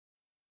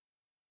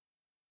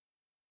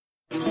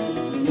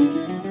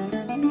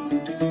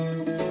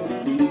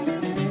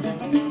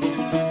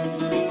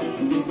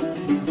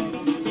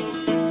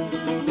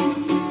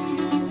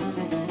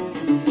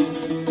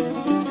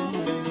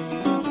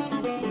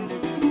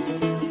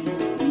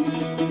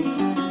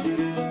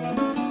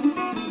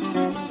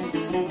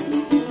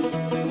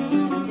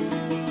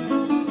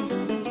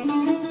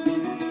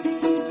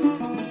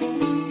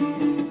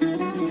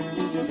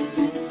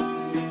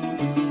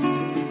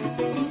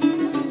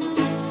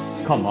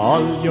Come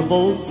all you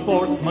bold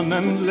sportsmen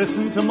and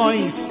listen to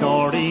my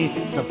story.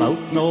 It's about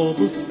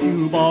noble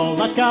Stewball,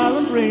 that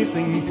gallant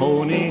racing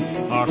pony.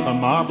 Arthur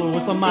Marble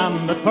was the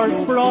man that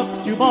first brought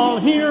Stewball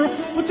here,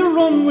 but to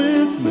run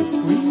with Miss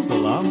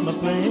Weasel on the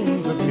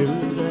plains of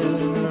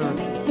Kildare.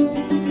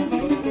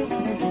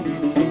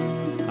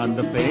 And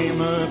the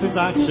fame of his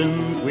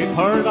actions we've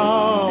heard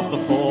of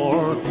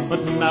before, but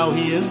now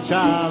he is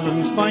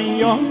challenged by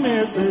young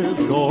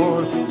Mrs.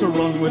 Gore to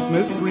run with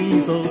Miss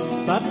Weasel,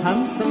 that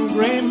handsome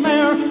grey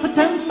mare, at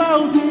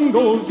 10,000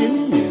 gold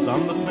guineas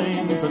on the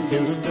plains of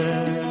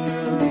Kildare.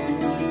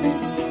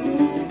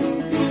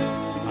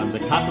 And the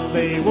cattle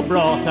they were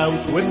brought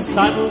out with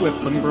saddle,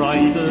 whip and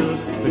bridle.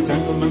 The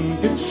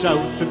gentlemen did shout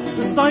at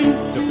the sight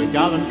of the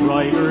gallant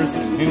riders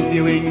in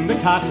viewing the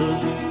cattle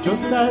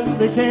just as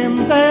they came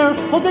there.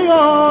 Oh, they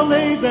all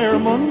laid their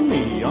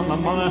money on the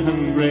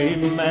Monaghan grey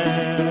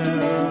mare.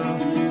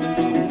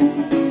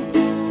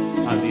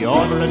 The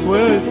order it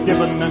was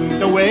given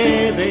and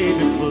away they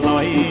did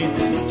fly.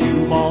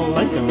 Stewball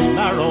like an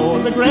arrow,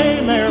 the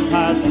grey mare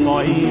passed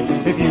by.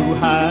 If you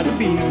had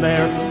been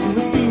there and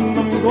seen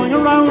them going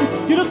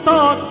around, you'd have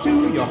thought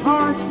to your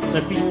heart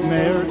that beat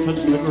mare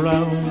touched the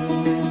ground.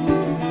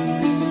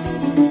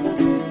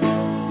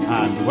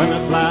 And when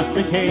at last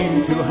they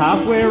came to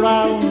halfway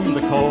round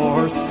the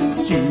course,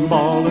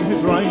 Stewball and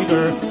his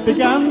rider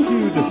began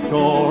to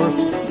discourse.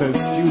 Says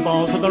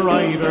Stewball to the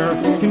rider,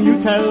 can you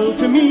tell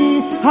to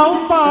me how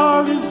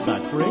far is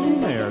that grey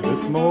mare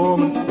this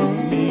moment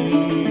from me?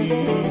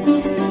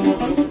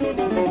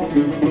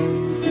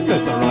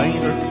 Says the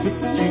rider to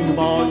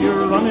Stewball,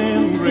 you're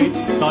running great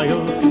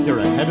style. You're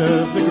ahead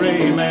of the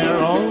grey mare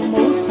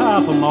almost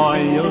half a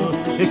mile.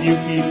 If you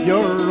keep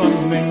your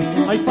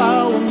running, I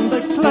vow and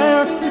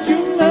declare that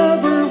you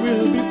never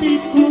will be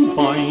beaten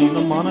by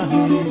the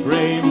Monaghan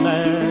grey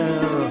mare.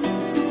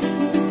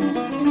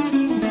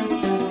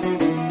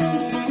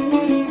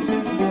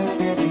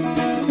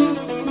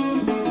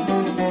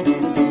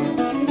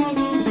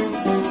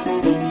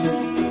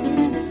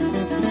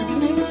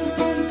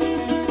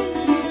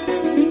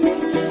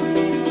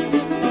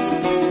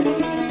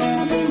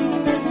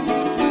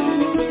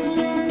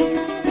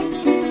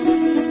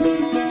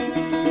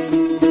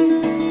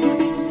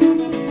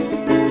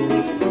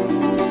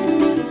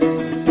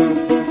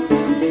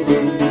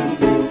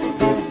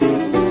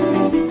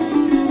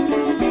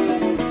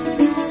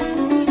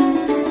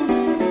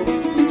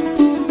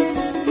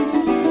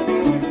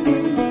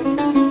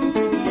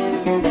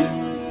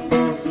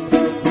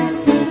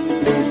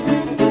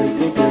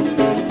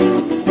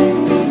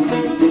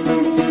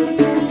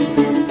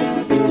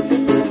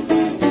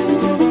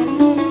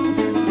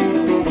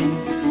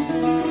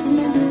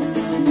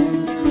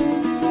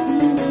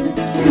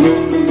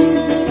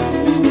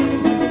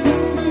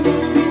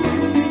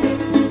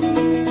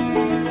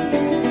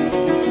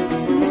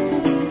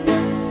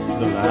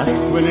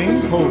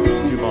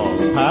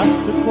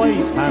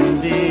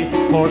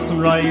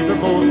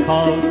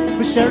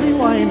 Sherry,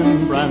 wine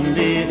and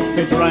brandy,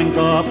 they drank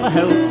up a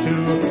health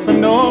to the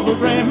noble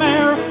grey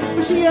mare,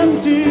 for she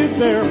emptied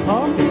their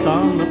pockets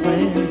on the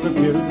plains of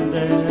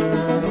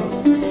Kildare.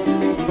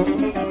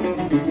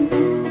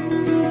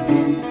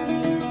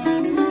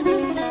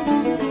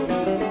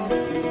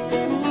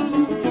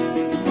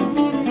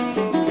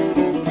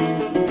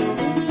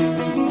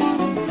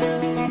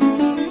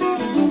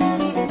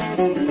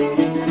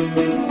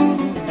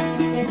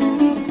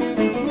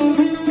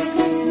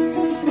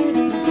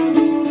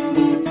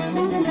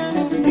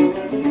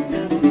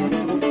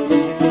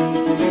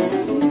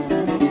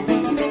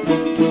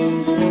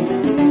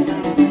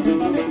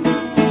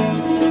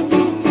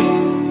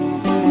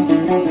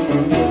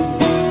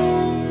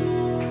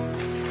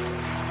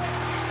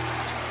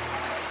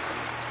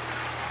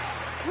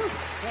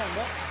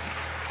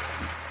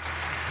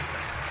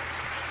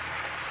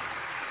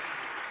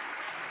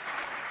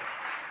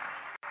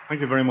 Thank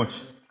you very much.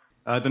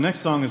 The next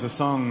song is a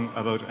song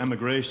about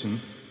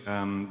emigration.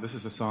 This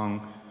is a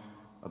song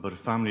about a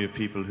family of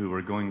people who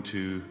were going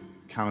to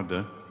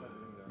Canada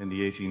in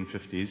the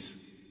 1850s,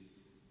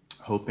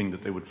 hoping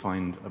that they would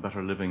find a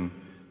better living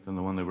than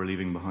the one they were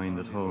leaving behind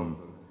at home.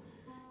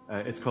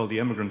 It's called the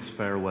Emmigrants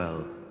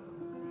Farewell.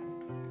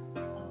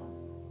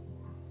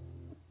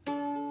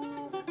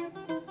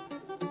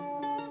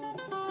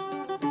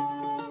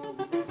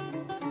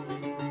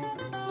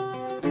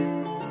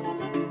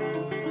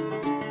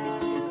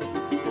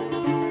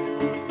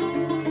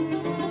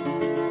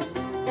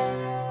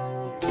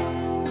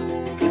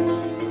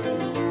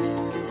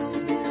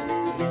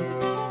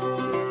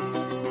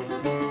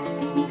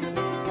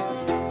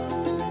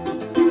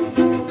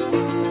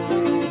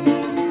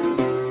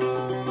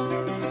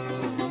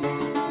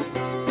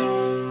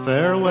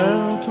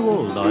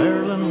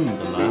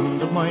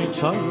 of my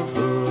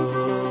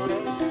childhood,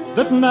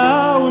 that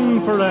now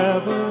and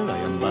forever I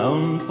am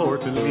bound for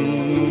to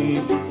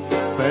leave.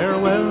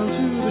 Farewell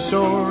to the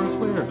shores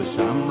where the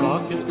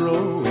shamrock is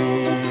growing.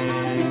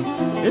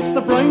 It's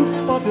the bright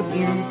spot of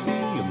beauty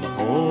and the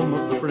home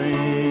of the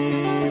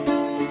brave.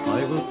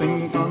 I will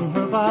think on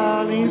her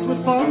valleys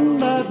with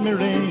fond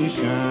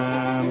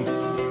admiration,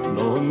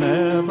 though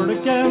never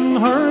again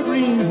her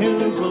green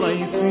hills will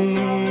I see.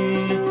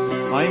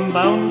 I'm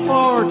bound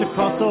for to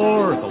cross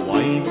o'er the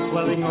wide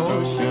swelling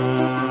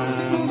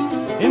ocean,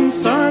 in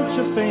search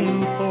of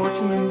fame,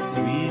 fortune and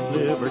sweet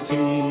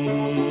liberty.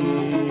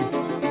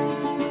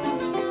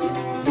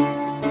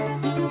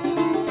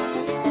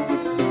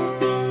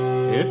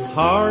 It's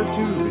hard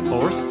to be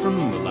forced from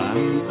the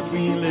lands that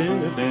we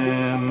live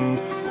in.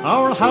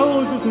 Our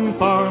houses and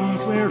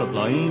farms we're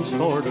obliged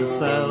for to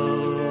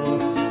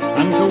sell,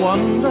 and to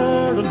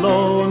wander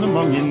alone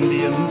among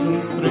Indians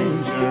and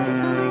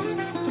strangers,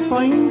 to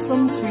find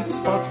some sweet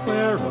spot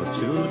where our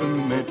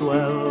children may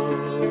dwell.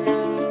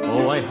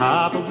 Oh, I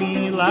have a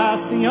wee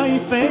lassie I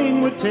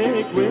fain would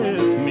take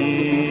with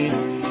me.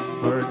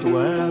 Her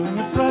dwelling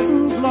at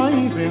present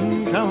lies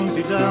in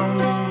County Down.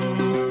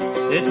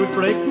 It would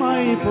break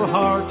my poor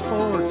heart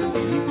for to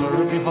leave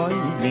her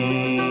behind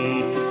me.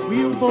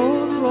 We'll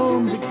both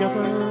roam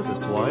together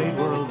this wide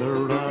world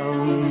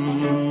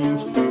around.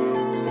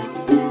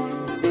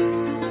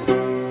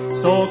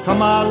 So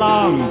come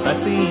along,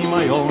 Bessie,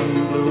 my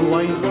own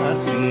blue-eyed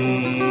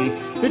lassie,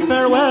 bid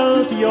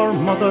farewell to your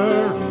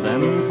mother and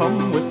then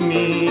come with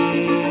me.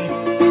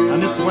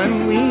 And it's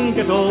when we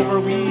get over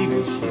we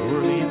will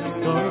surely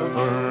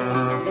discover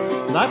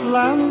that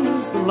land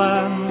is the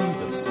land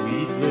of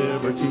sweet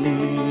liberty.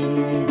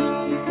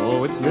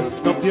 Oh, it's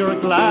lift up your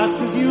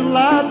glasses, you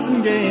lads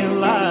and gay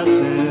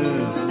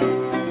lasses.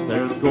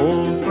 There's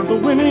gold for the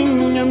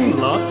winning and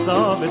lots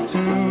of it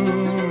too.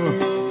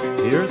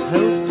 Here's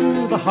health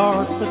to the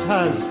heart that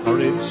has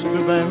courage to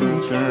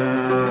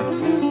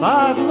venture.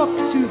 Bad luck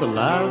to the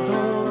lad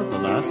or the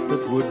lass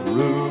that would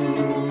rue.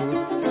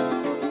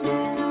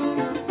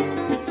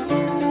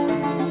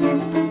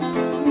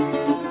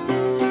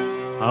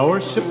 Our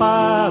ship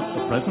at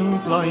the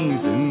present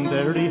lies in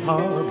Derry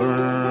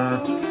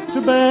harbour,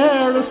 to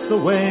bear us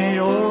away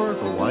o'er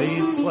the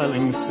wide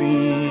swelling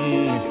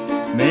sea.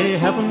 May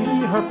heaven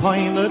be her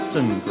pilot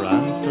and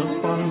grant us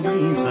fond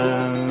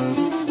breezes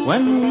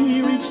when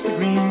we reach the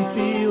green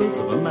fields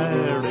of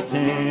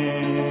America.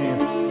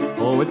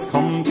 Oh, it's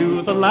come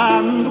to the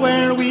land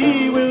where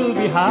we will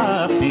be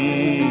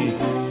happy.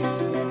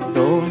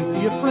 Don't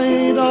be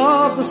afraid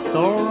of the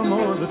storm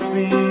or the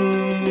sea.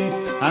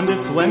 And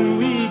it's when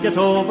we get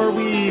over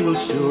we will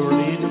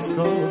surely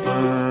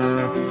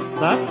discover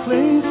that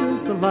place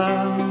is the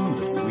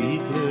land of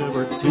sweet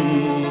liberty.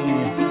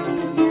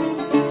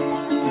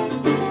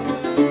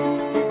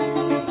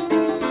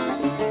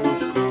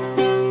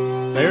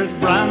 There's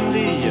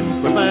brandy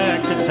in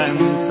Quebec at 10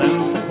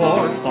 cents a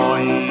quart,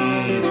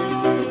 boys.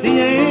 The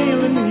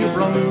ale in New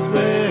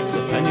Brunswick's a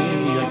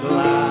penny a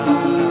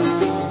glass.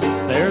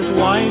 There's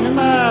wine in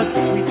that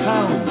sweet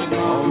town they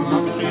call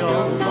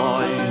Montreal,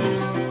 boys.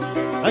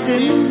 At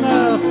inn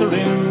after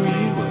inn we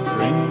will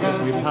drink as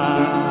we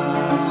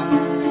pass,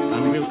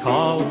 and we'll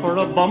call for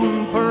a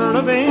bumper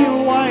of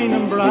ale, wine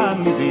and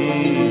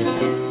brandy.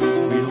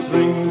 We'll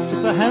drink to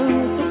the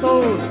health of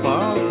those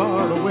far,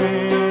 far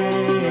away.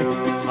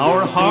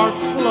 Our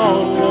hearts will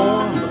all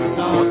warm the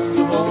thoughts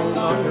of old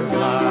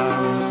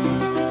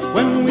Ireland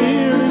when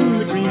we're in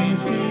the green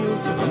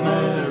fields of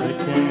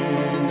America.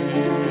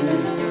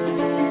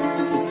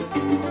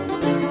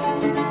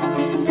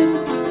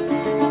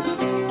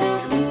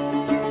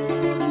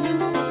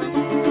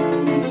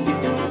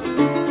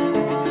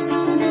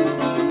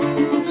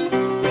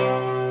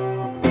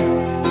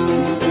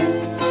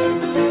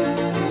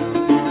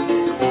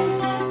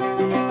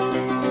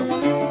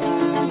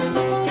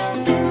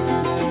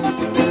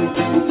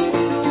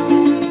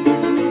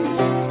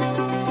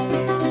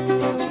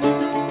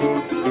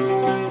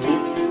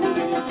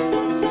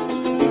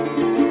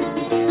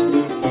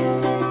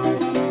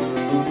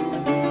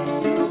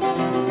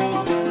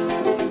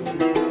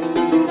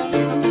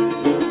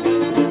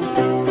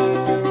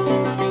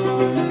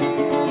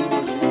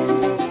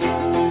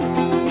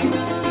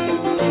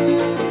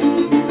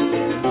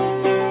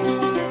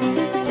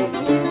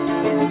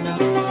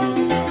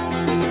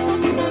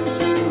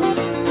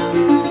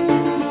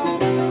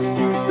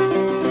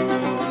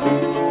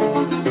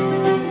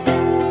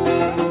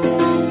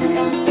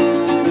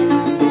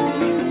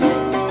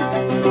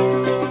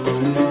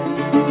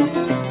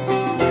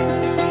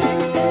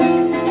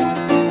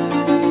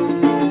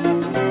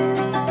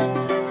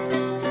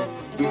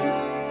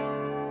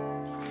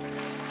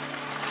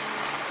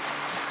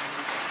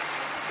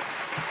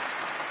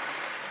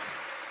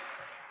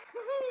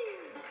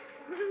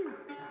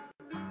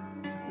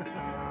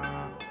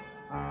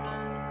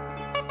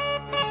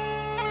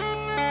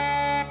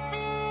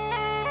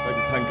 I'd like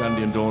to thank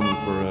Andy and Dónal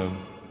for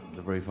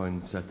the very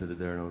fine set they did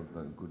there.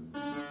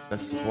 Good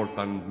best support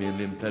band me and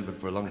Liam played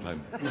with for a long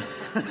time.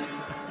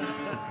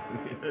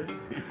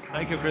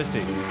 Thank you,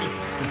 Christy.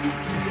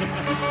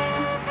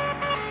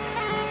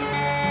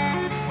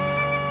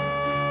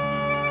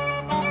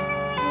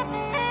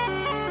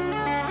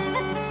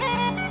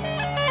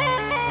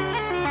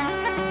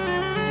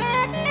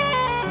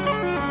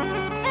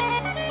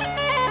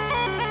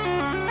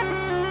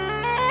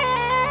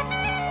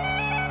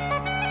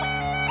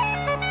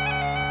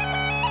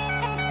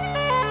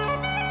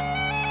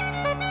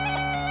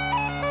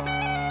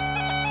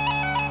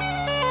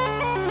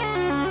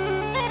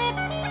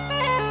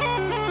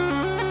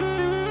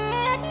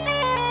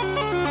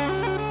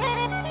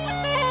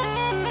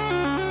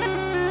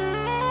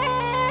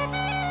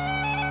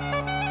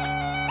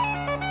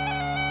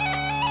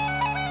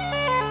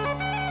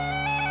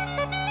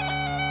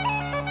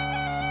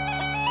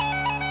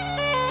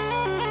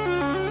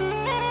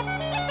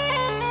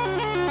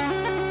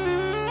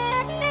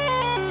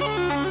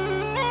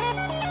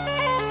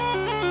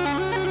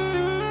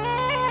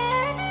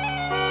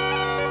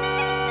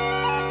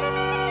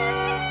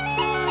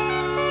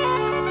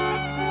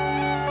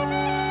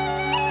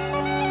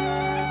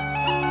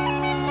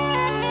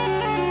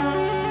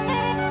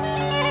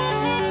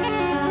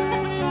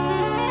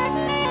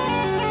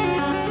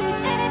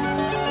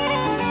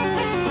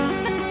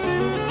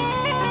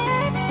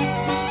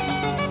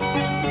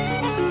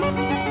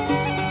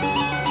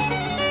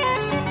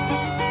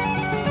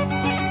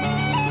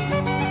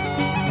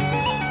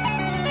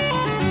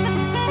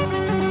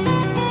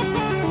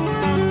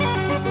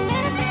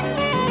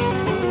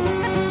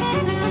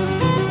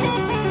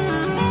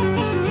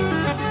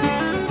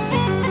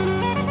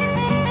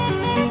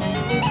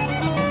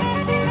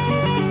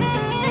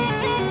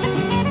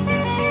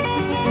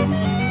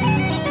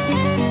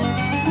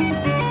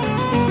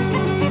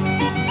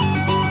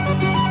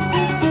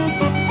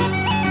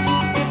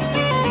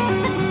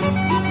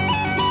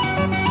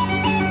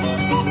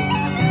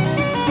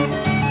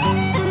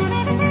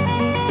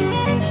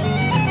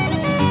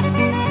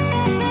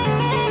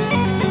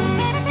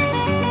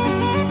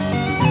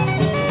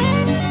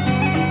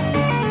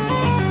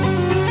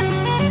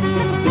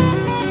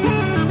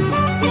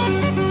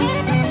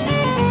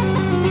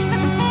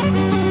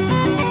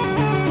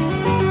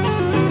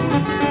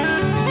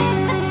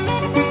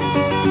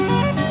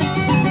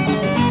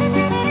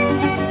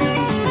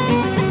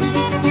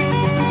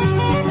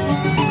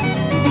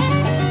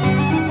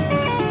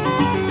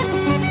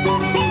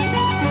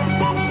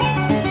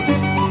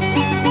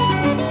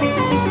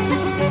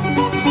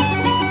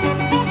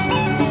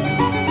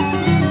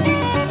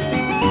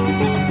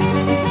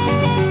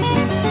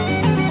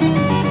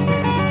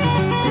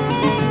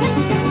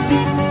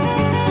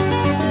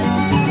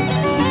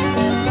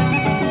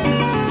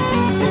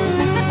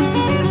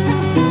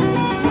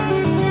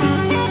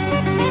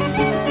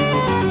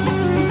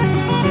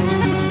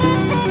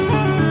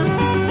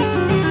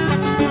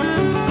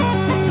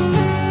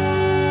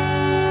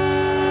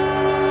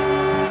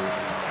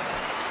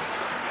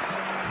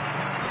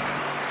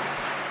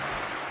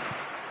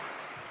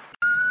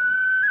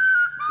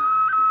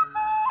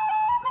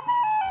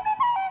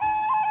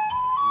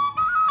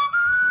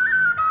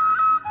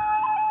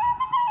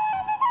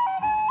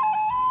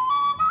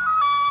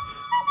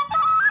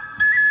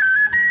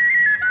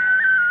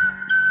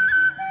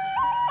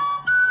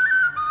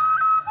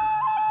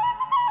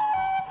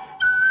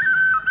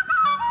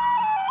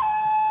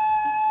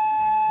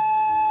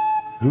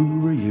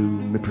 Who are you,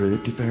 me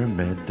pretty fair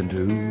maid, and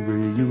who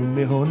are you,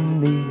 me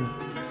honey?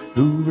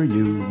 Who are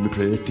you, me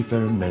pretty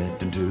fair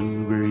maid, and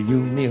who are you,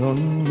 me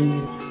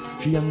honey?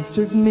 She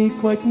answered me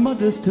quite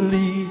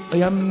modestly,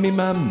 I am me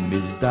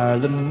mammy's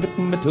darling, mit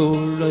me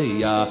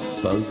touraya,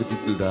 fall the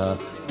diddle da,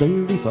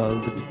 dairy fall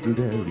the diddle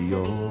dairy,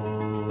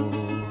 oh.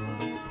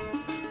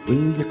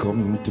 Will you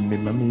come to me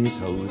mammy's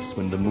house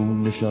when the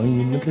moon is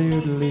shining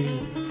clearly?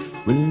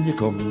 Will you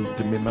come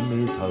to me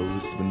mammy's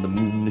house when the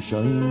moon is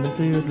shining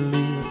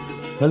clearly?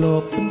 I'll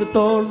open the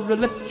door, I'll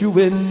let you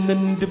in,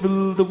 and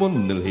divil the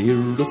one will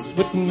hear us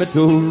with me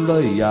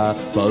touraya,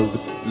 fall the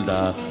diddle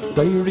da,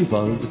 dairy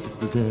fall the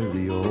diddle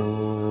dairy,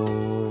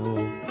 oh.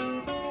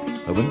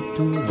 I went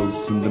to her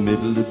house in the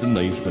middle of the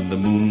night when the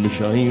moon was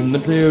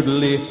shining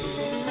clearly.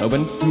 I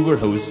went to her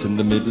house in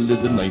the middle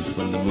of the night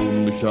when the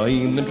moon was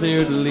shining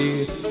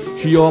clearly.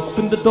 She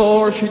opened the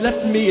door, she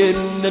let me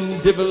in,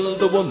 and divil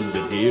the one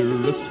did hear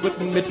us with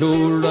me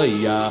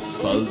touraya,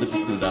 fall the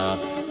diddle da,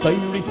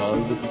 dairy fall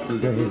the diddle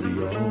dairy,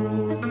 oh.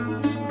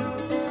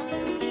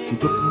 She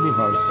took me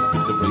horse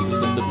with the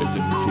bridle and the bit,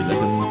 and she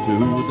led him to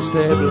the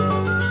stable.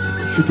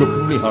 She took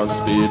me horse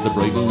with the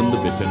bridle and the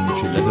bit, and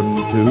she led him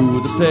to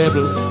the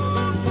stable.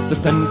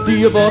 There's plenty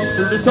of oats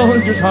for the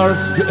soldier's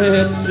horse to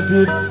aid if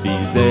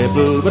he's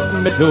able with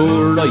me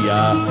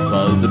touraya,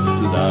 fall the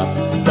diddle da,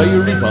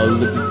 dairy fall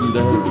the diddle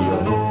dairy, oh.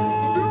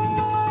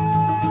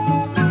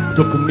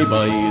 Took me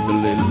by the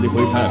lily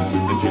white hand,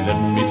 and she led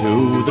me to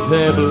the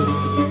table.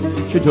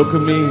 She took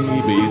me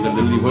by the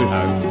lily white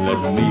hand,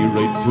 led me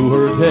right to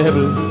her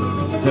table.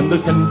 And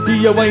there's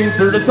plenty of wine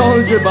for the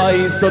soldier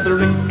boys, so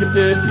drink it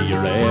if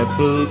you're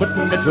able. But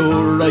me to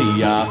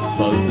Raya,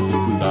 fall the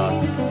dula,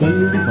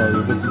 baby, fall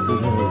the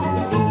dula.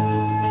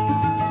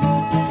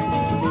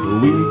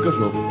 We got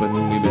up and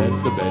we made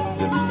the bed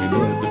and we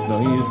made it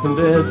nice and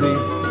daisy.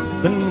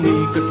 Then we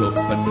got up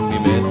and we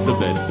made the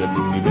bed and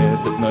we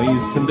made it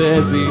nice and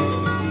daisy.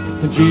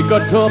 And she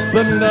got up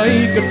and I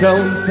got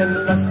down, said,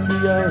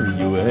 lassie, are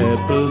you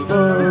able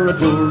for a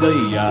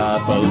touraya?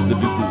 Fall the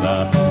dula,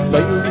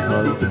 baby,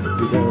 fall the dula.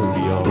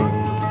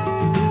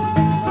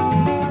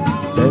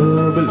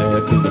 There we lay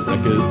till the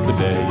break of the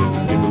day,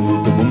 and we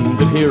move the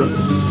wounded hear us.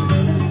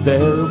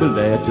 There we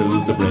lay till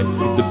the break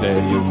of the day,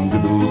 and we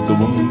move the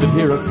wounded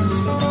hear us.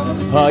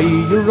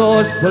 Aye, your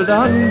rose pulled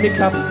on me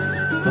cap,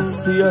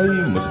 lassie, I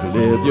must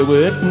leave you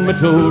with me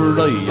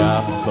touraya.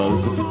 Fall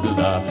the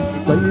dula,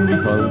 baby,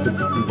 fall the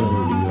dula.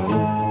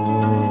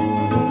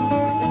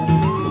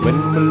 When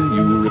will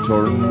you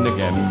return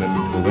again,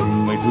 and when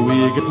might we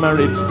get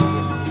married?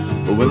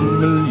 When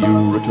will you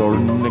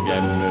return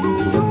again, and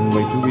when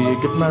might we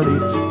get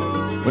married?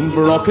 When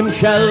broken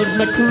shells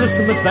make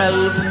Christmas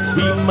bells,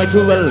 we might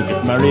well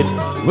get married.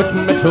 With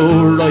me to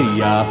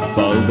Raya,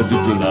 fall the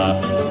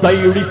dula,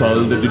 diary fall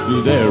the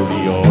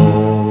dula,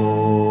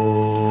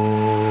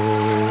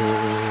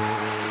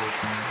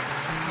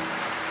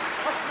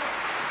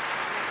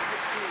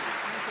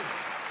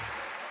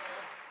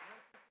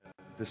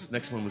 This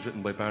next one was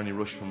written by Barney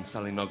Rush from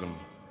Sallynoggin,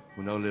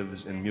 who now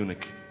lives in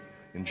Munich,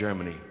 in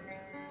Germany,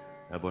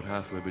 about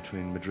halfway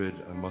between Madrid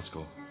and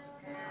Moscow.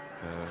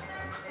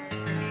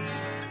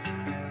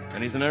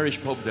 And he's an Irish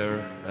pub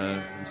there.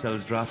 He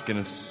sells draft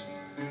Guinness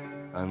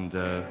and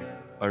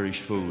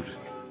Irish food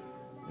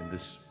in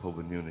this pub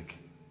in Munich.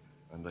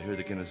 And I hear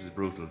the Guinness is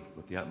brutal,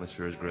 but the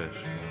atmosphere is great.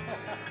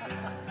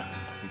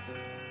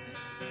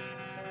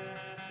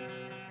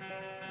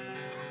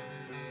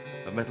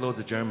 I've met loads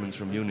of Germans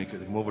from Munich.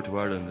 They come over to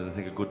Ireland and they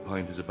think a good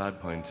pint is a bad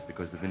pint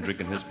because they've been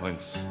drinking his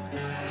pints.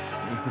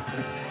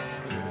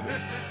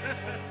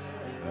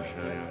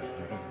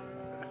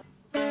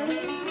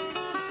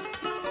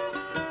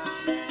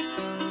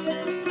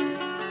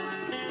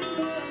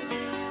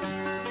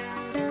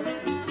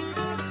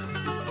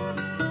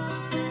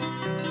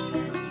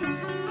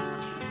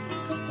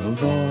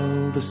 Of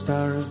all the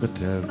stars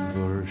that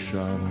ever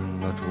shone,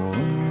 not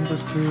one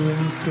was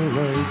twinkle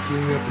like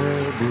a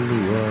pebble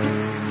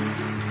wine.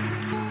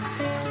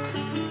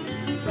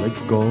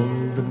 Like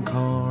golden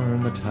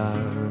corn at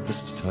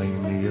harvest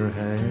time near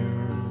hair,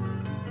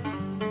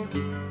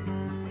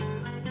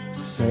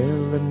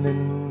 sailing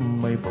in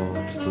my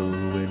boat the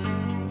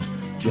wind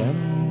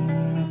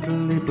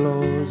gently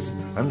blows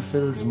and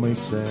fills my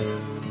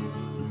sail.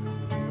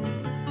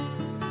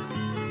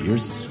 Your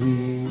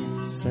sweet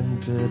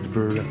scented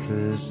breath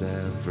is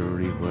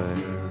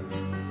everywhere.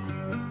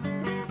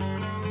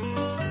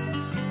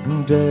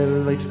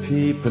 Daylight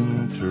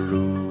peeping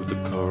through the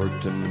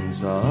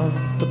curtains of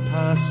the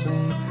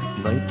passing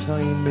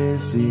nighttime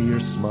is your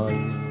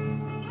smile.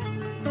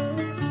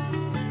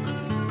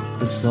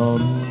 The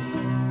sun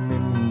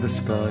in the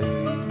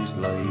skies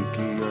like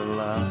your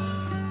laugh.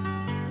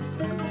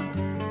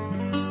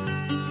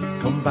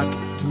 Come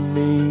back to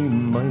me,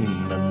 my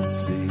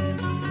Nancy.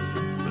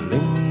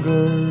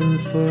 Linger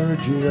for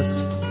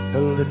just a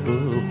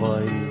little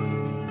while.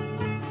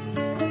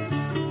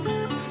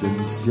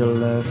 Since you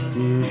left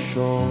these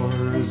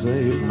shores,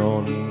 I've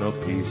known no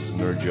peace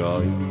nor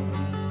joy.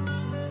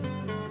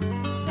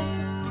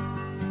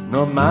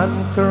 No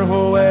matter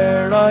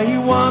where I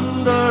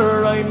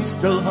wander, I'm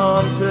still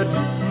haunted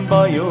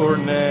by your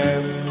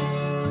name.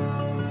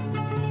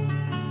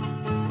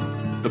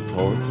 The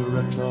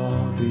portrait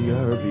of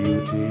your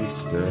beauty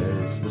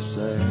stays the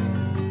same.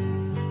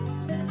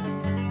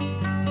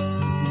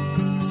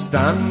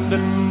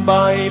 Standing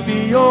by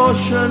the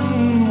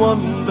ocean,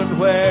 wondering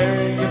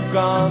where you've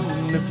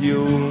gone, if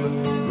you'll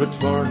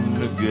return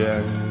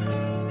again.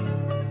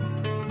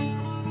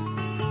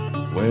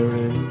 Where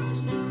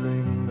is the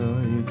ring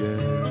I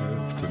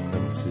gave to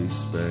Nancy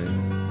Spain?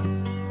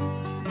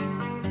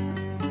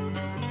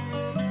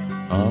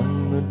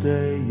 On a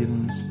day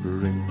in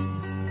spring,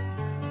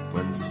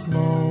 when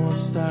snow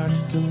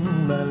starts to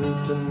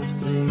melt and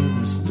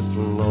streams to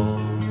flow,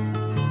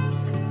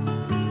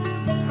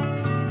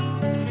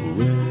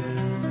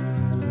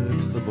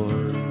 with the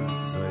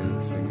birds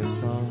I'll sing a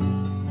song.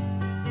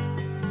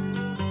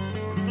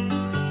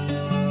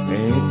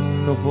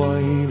 In a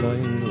while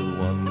I'll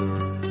wander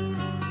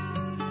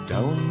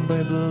down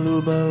by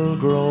Bluebell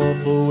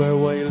Grove where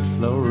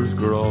wildflowers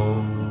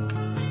grow,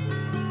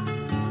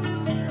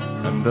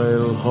 and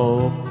I'll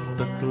hope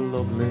that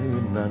lovely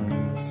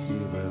Nancy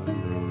will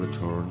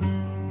return.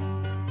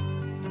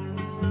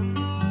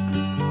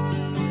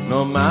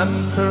 No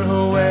matter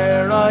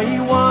where I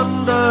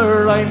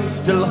wander, I'm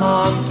still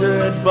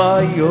haunted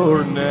by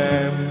your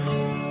name.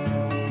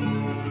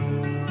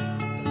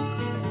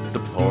 The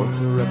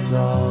portrait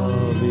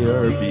of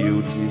your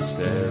beauty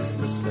stays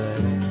the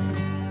same.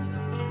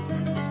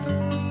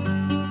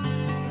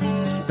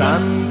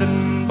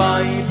 Standing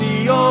by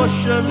the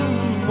ocean,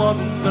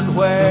 wondering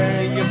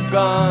where you've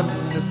gone,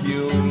 if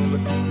you'll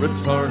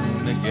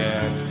return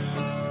again.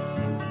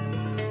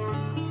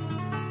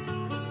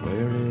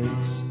 Where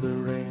is the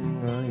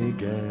ring I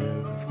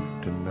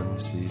gave to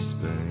Nancy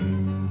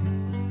Spain?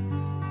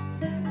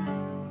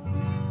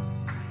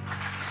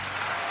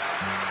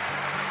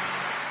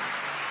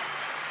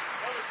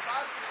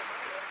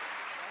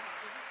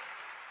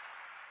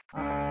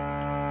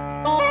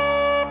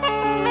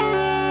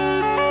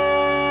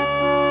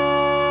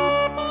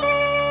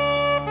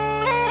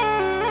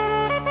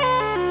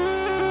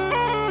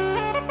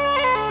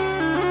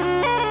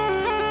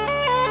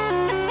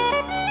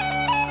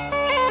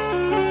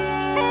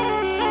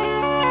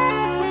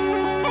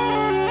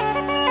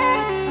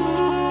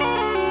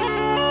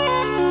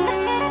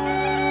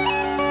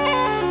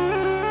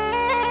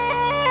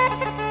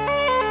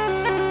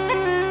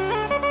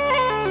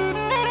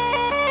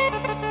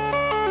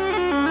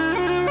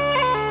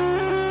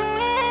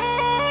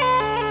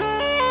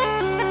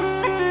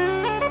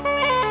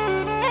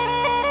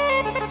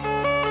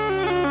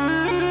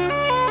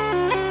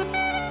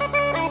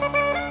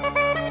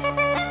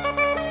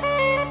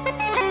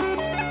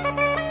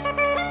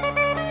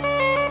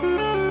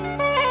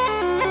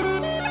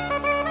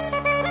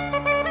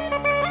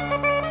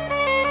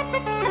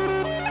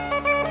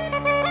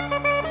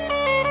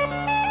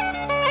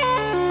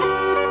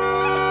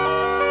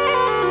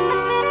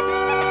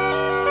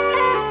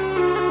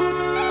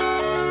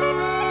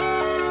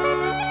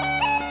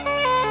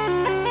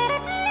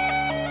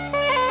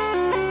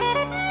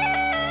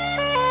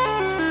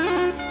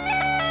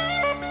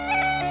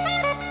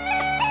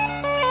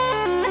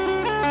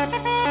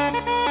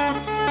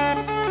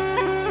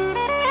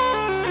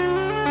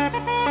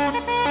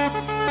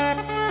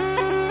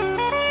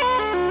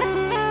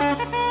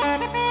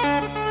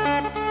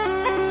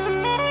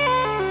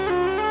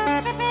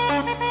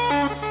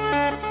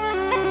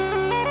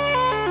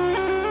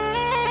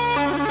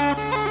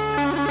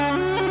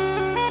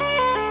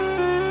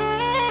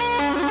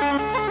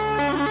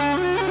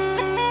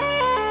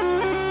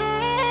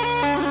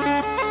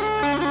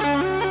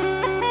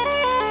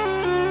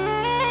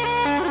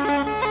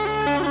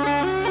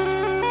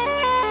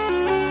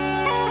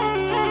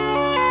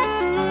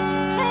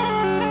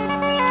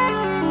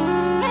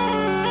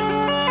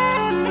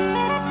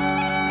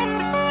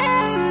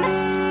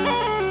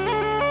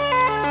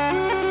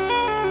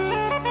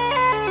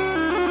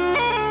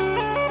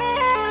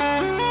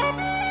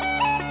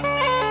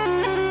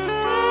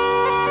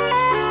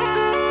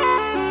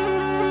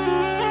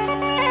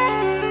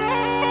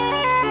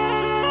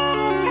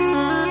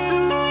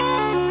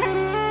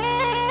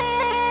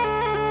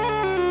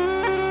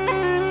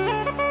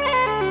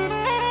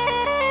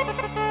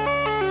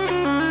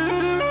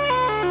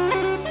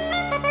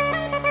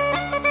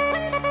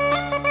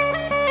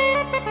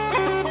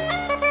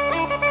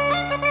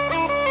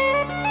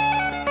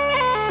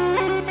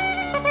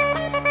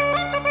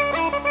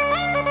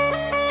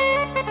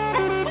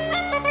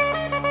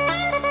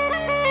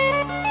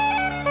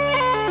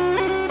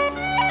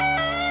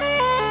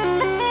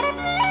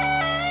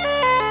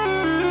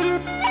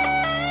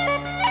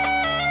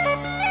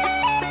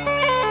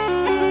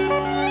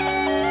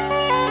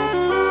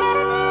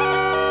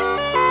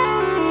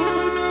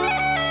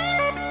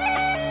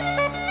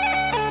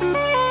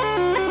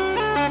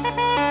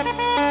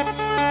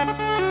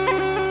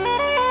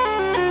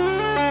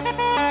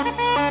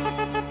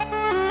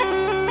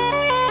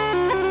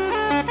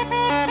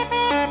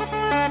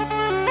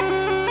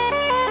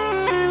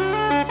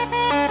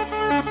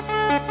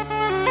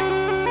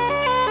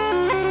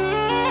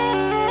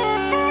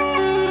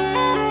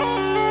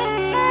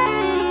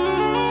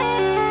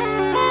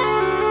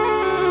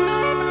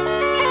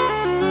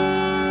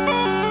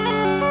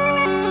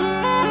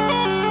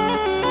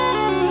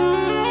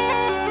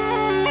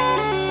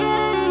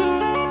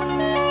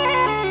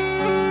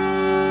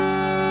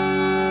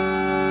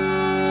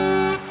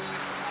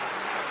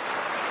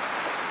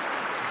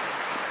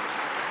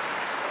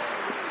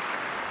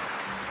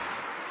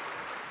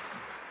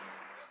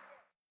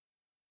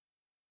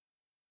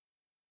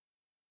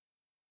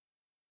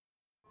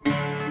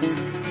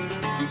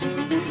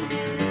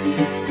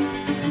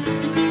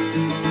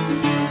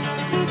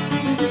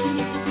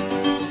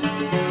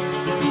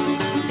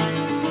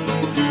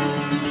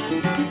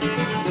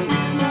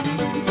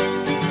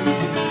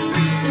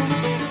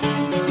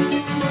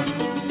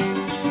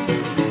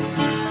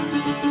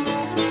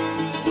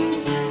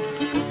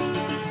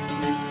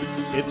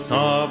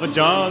 Of a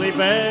jolly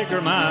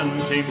beggar man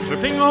came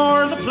tripping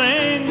o'er the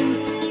plain.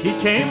 He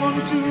came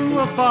unto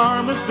a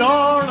farmer's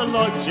door, a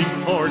lodging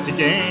for to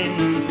gain.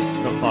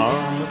 The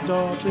farmer's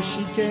daughter,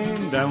 she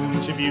came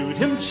down, she viewed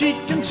him cheek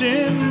and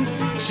chin.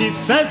 She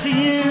says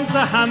he is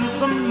a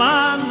handsome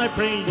man, I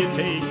pray you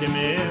take him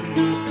in.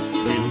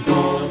 We'll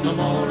go no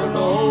more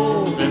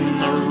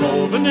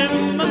roving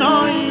in the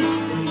night.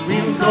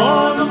 We'll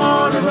go no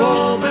more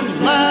roving,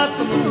 let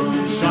the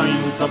moon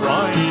shine so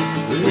bright.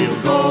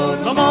 We'll go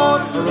no more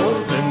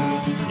roving.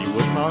 He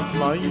would not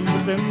lie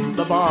within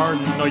the barn,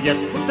 nor yet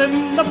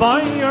within the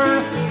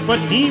byre. but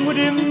he would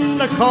in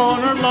the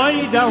corner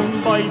lie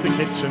down by the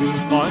kitchen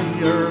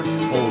fire.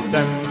 Oh,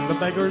 then the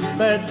beggar's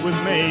bed was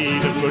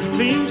made of good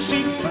clean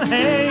sheets and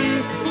hay,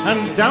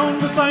 and down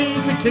beside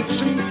the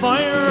kitchen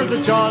fire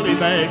the jolly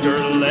beggar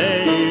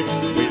lay.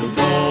 We'll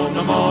go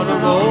no more a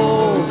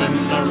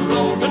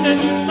roving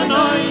in the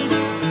night.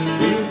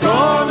 We'll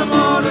go no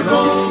more a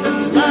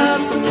roving, let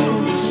the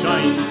moon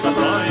shine so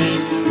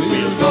bright.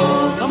 We'll go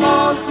no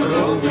more a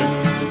roving.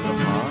 The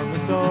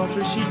farmer's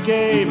daughter, she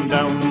came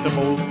down the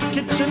old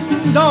kitchen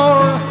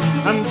door,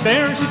 and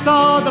there she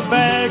saw the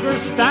beggar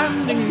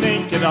standing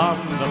naked on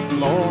the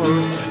floor.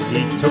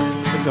 He took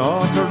the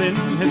daughter in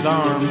his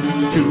arms,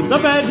 to the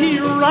bed he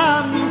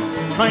ran.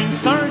 Kind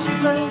sir, she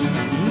said,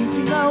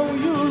 easy now,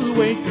 you'll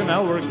waken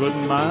our good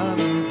man.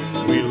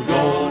 We'll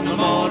go no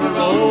more a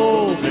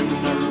roving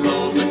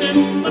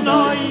in the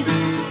night.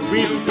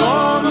 We'll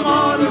go no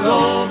more a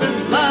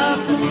roving, let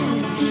the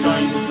moon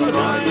shine so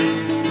bright.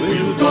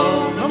 We'll go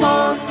no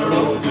more a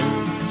roving.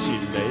 She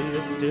lay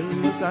as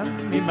still as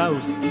any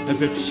mouse,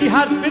 as if she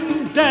had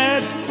been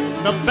dead.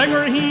 The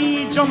beggar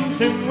he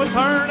jumped in with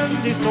her, and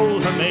he stole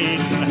her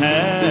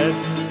maidenhead.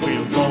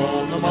 We'll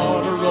go no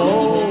more a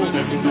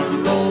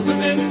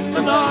roving in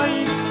the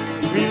night.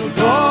 We'll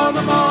go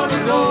no more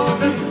a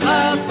roving,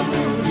 let the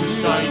moon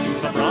shine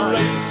so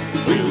bright.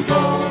 We'll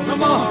go no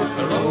more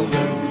a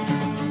roving.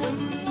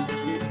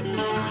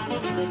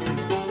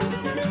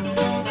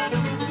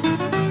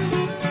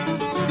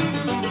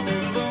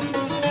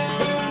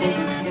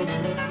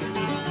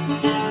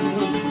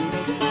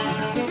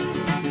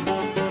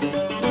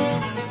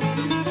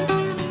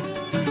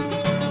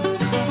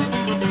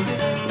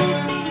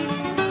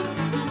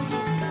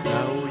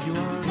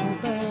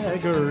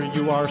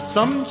 You are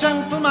some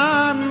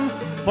gentleman,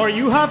 for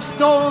you have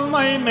stole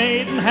my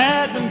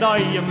maidenhead, and I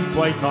am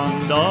quite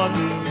undone.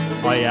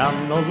 I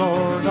am no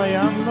lord, I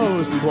am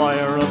no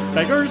squire, of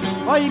beggars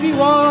I be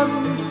one,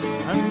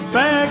 and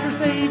beggars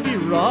they be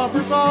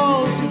robbers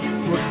all, so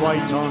you are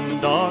quite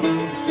undone.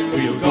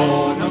 We'll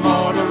go no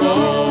more a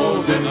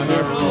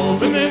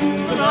roving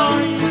in the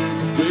night.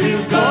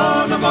 We'll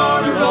go no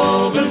more a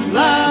roving,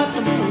 let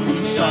the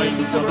moon shine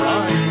so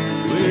bright.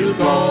 We'll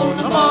go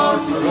no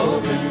more a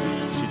roving.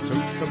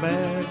 The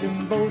bag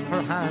in both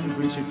her hands,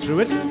 and she threw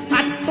it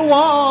at the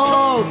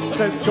wall.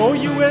 Says, go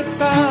you with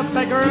the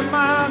beggar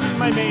man,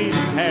 my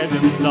maidenhead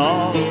and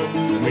all.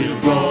 We'll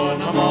go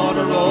no more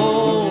a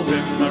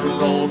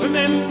roving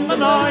in the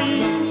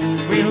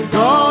night. We'll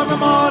go no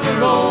more a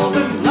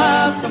roving,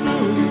 let the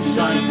moon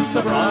shine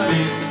so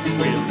bright.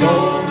 We'll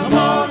go no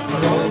more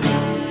a roving.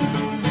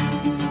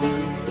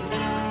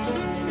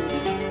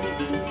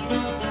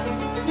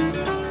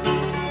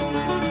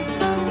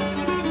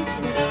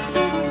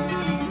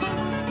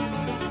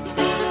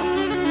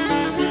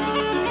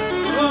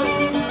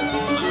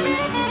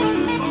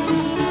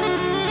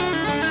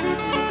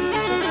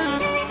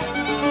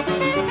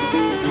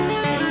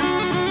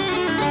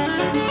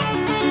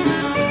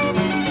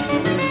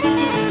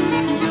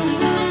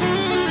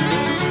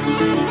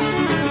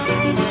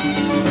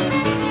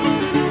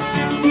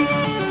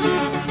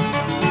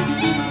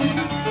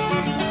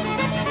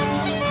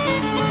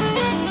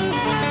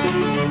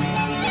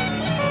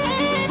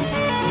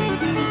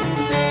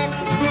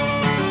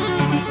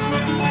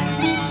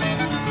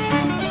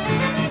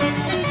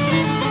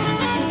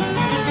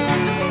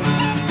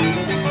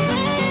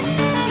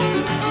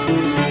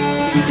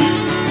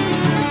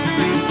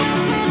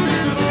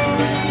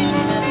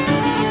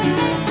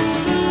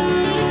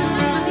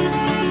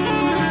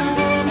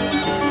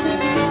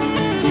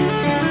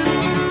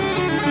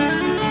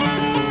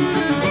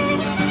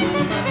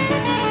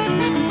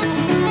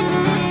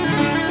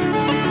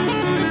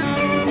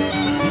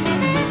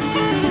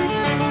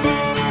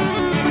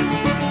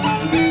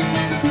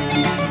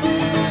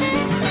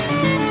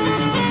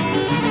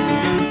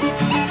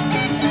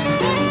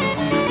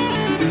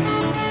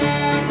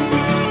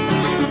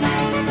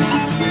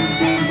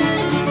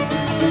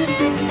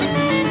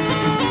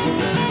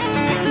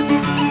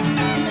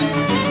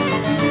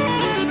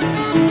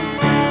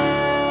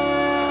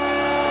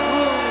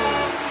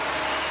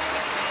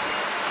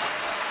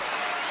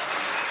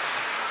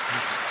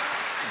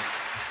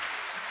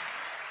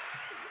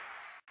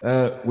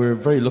 We're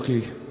very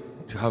lucky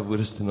to have with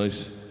us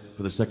tonight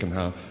for the second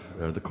half,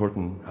 the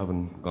curtain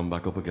having gone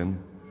back up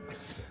again.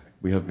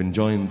 We have been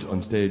joined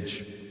on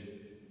stage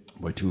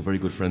by two very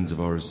good friends of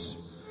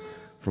ours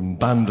from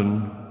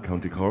Bandon,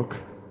 County Cork,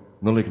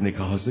 Nollaig and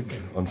Cathasaigh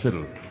on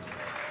fiddle.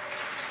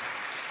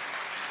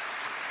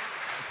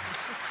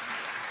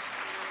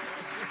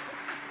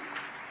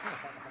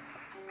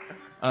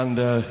 And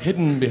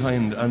hidden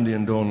behind Andy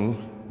and Dónal,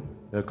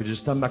 could you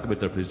just stand back a bit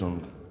there, please,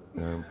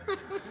 Dónal?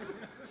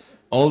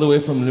 All the way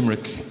from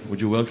Limerick, would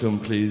you welcome,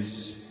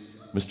 please,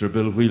 Mr.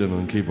 Bill Whelan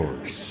on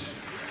keyboards.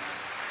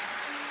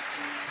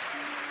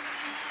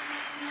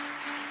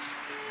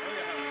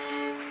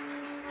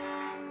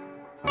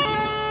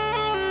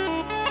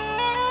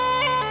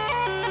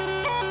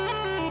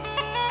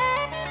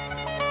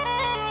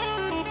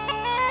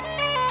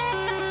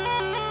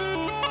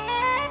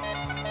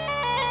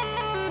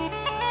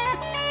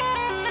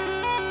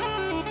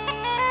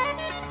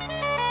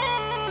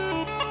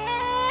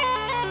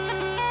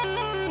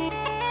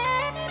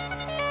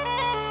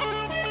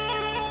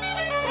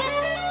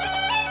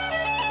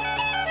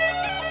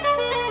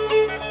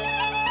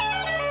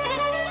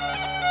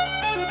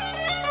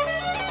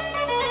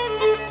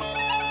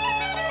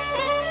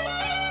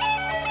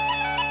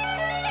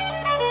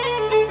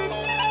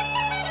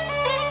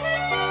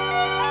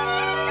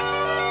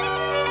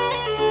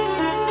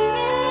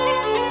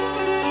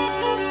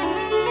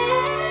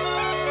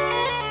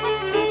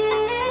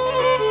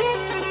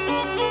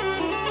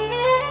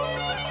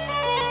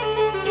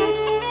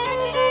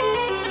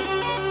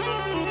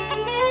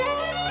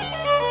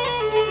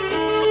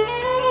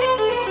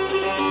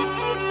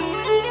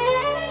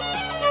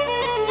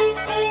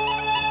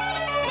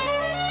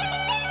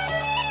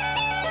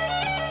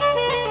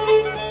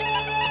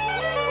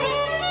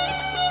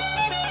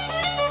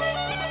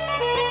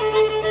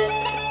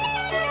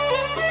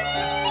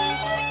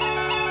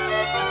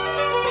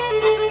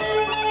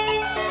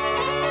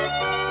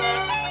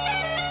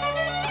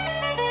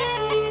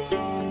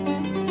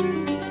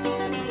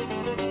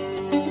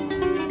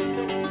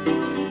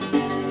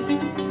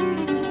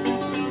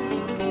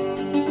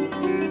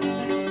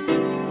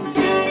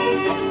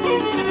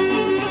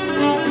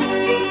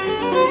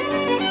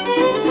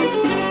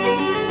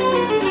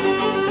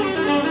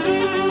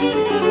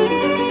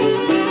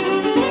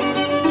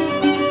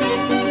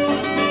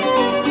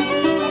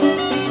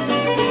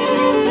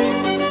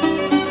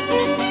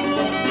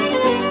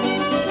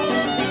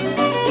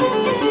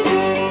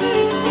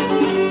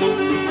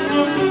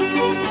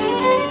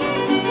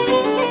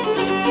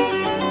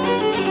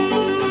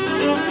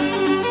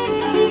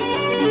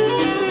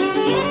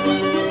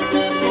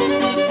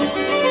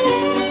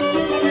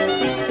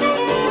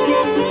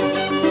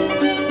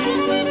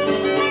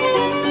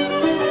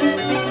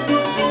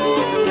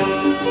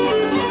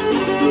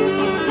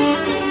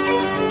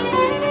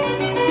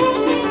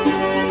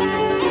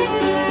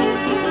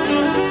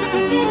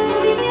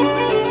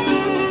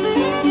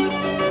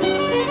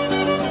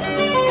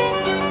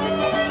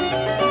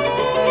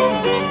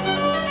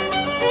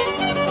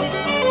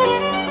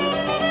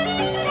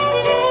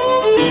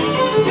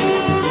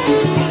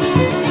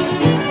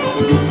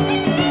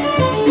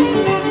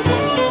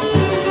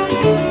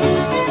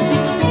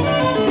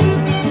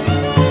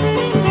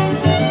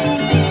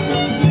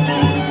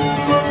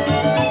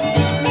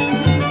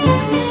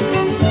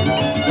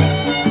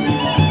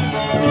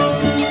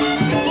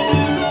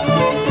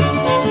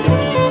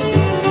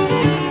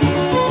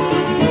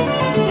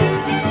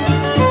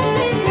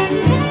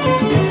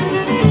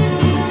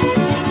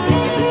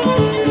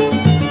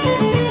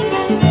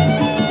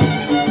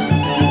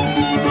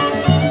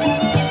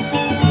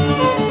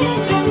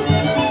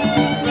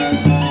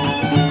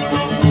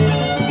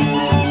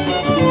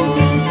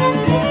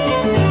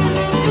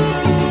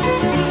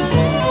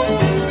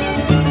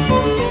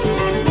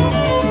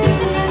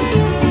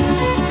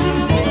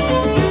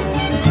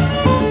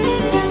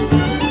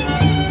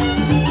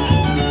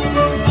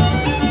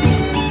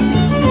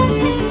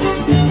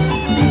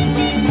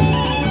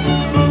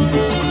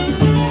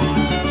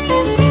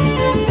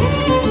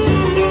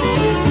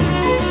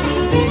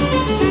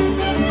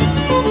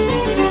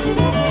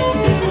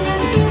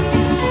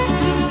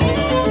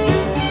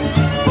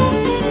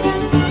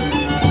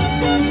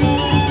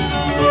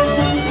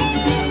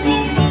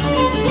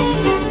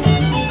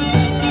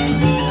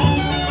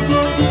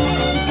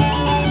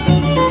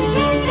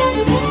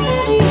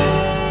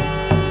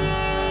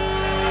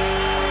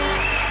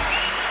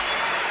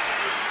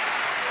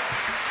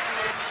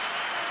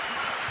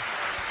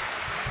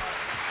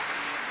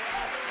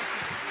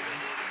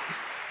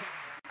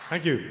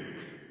 Thank you.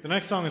 The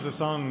next song is a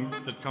song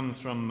that comes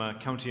from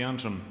County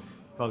Antrim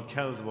called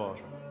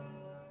Kellswater.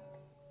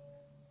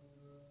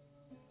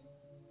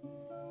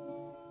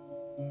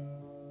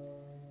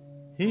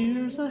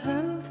 Here's a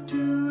health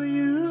to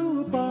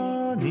you,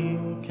 bonny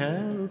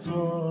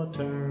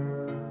Kellswater,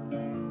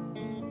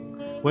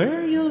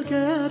 where you'll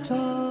get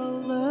all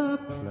the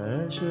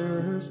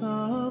pleasures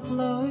of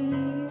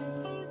life,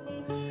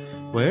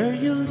 where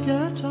you'll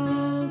get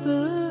all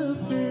the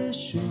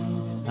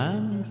fishing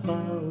and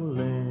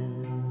fowling,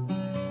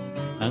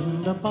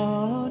 and a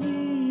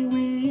bonny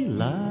wee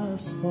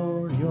lass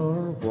for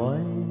your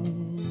wife.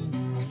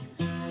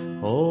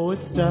 Oh,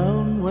 it's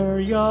down where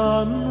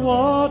yon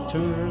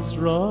waters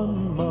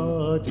run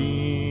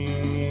muddy.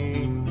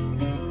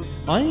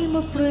 I'm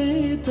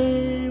afraid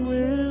they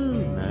will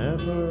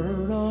never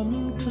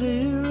run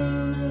clear,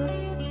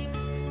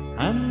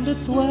 and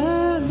it's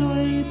when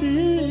I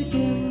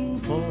begin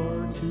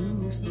for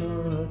to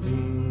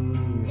study,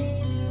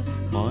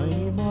 my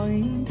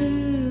mind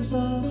is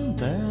on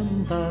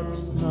them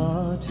that's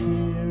not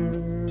here.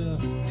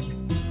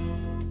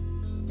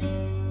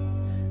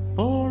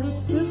 For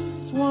it's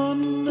this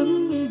one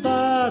and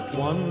that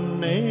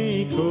one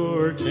a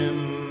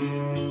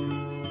courting,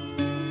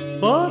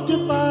 but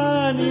if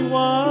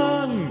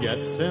anyone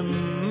gets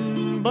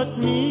him but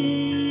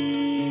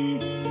me,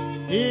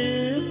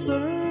 it's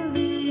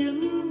early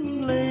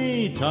and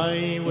late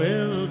I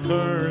will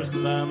curse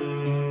them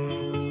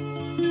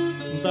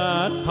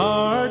that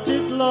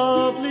parted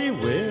lovely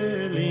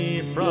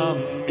Willie from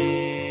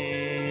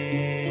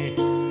me.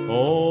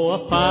 Oh,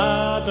 a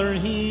father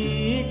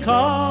he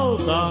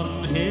calls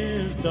on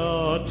his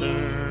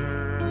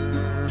daughter,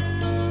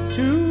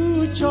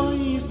 two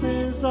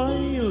choices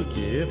I'll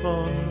give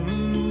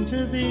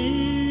unto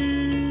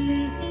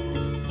thee.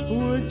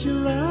 Would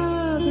you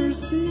rather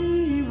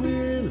see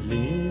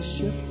Willie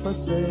ship a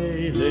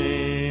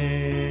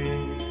sailing,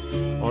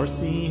 or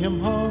see him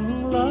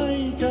hung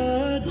like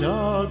a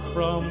dog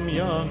from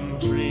yon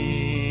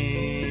tree?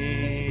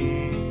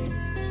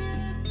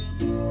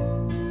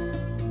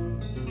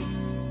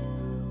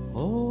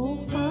 Oh,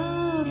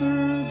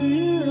 father,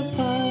 dear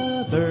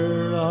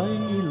father, I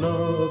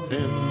love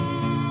him.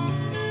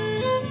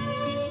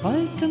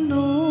 I can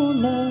no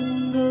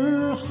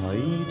longer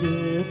hide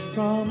it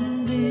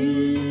from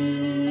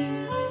thee.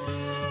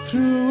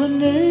 Through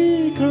an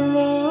acre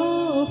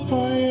of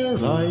fire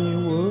I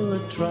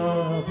would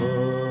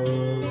travel,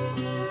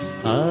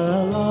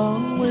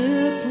 along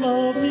with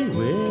lovely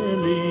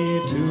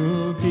Willie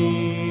to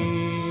be.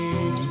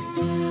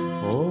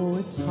 Oh,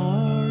 its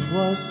heart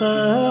was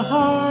the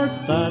heart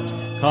that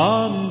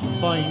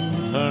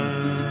confined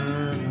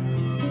her,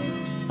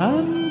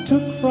 and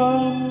took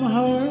from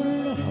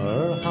her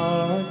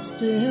heart's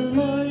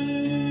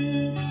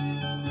delight.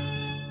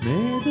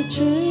 May the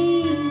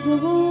chains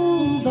of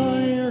old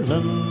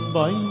Ireland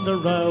bind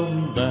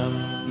around them,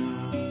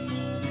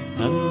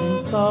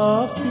 and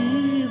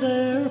softly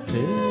their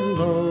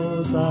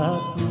pillows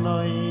at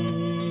night.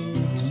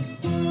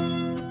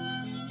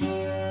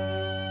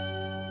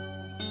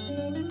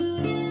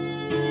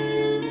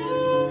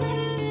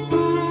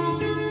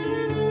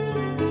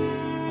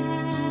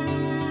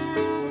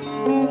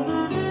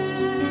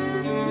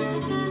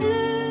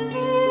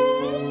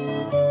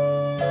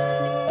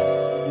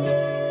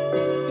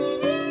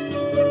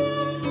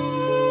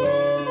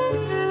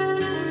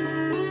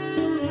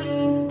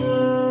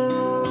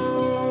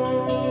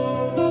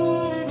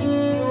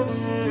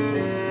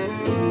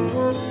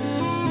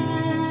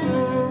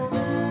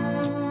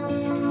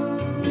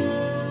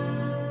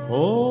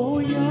 Oh,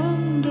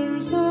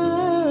 yonder's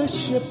a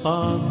ship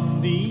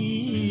on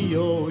the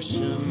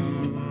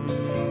ocean,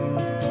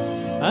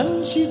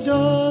 and she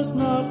does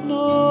not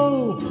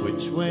know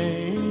which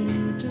way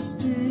to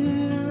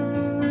steer.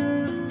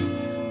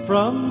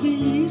 From the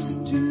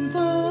east to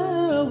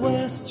the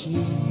west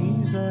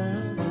she's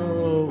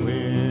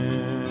a-blowing.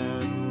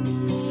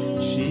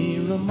 She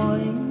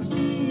reminds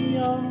me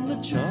on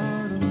the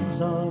charms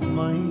of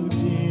my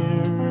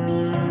dear.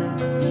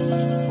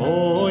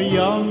 Oh,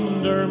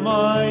 yonder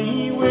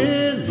my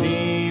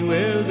Willie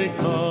will be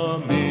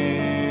coming.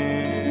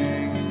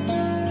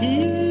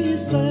 He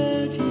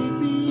said he'd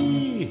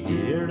be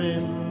here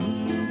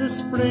in the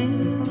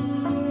spring,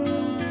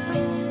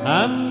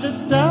 and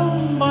it's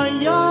down by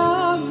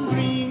yon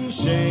green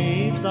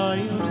shades I'll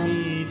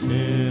meet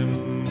him,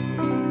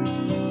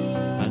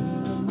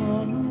 and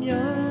among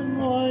yon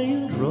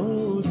wild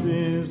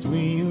roses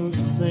we'll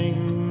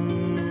sing.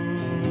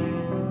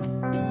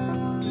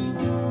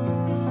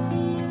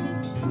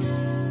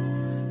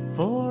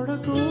 For a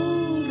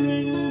gold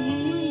ring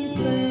he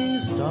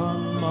placed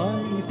on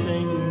my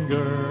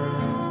finger,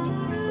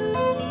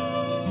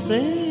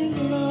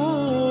 saying,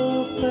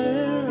 love,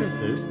 bear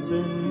this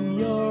in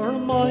your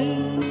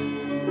mind.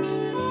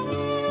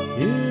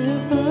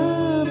 If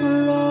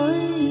ever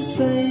I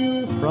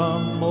sail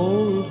from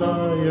old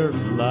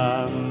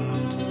Ireland,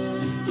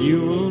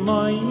 you'll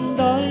mind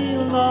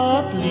I'll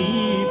not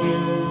leave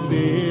you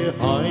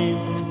behind.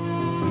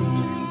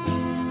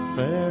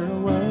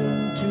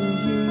 Farewell to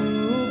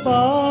you,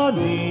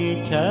 bonny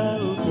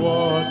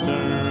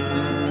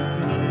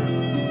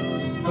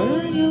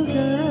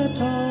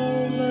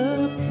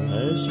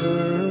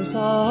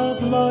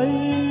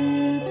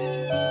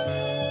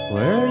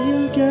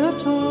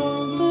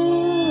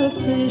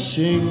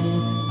fishing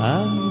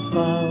and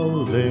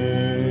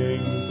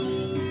fowling,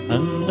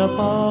 and a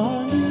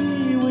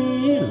bonny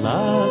wee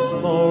lass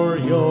for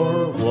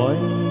your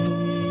wife.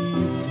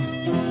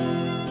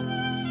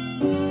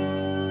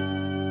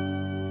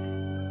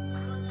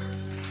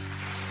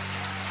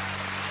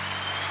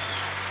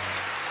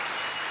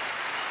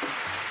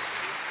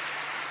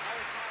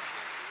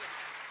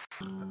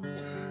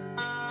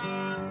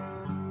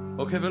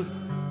 Okay, Bill.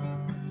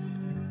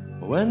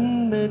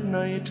 When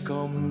midnight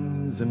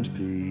comes and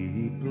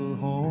people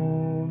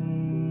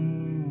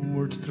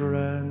homeward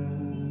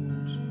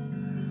trend,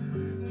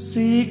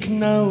 seek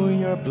now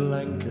your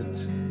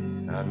blanket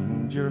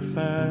and your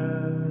feather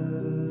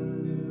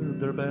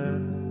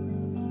bed.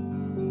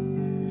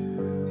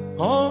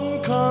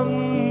 Home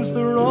comes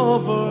the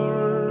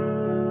rover,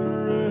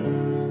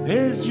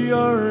 his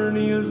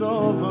journey is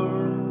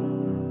over.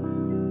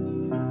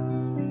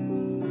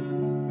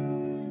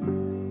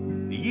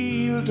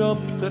 Yield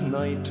up the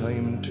night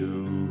time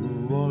to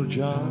old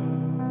John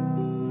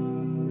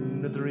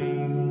the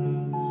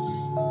dreams.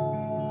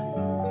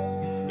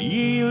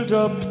 Yield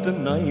up the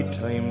night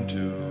time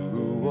to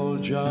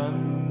old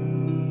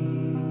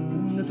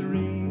John the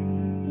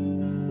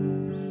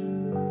dreams.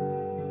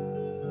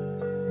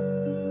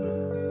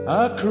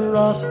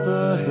 Across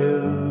the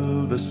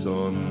hill the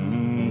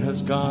sun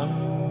has gone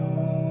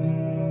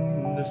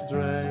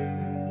astray.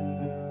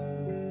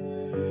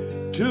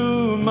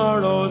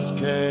 Tomorrow's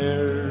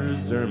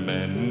cares are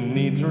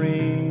many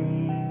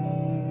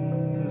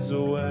dreams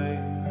away.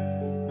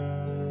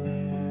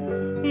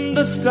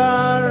 The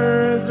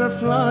stars are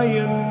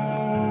flying,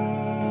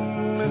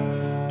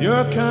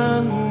 your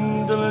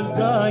candle is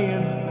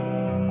dying.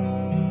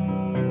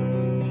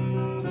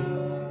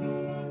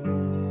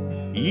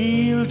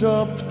 Yield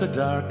up the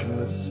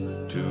darkness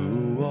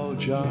to old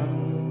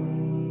John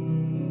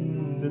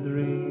the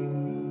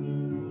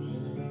dreams.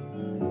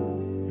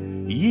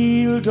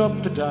 Yield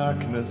up the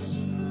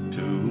darkness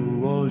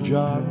to old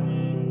John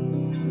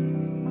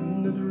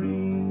the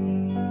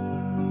dreams.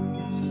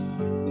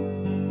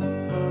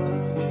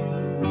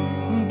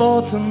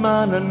 Both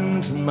man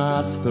and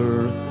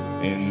master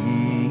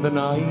in the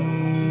night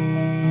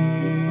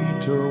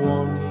are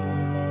one.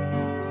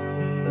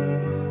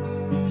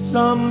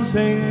 Some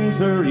things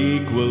are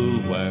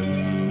equal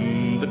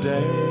when the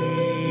day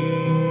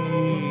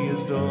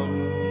is done.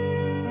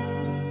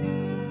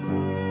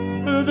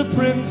 The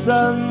prince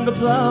and the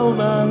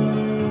ploughman,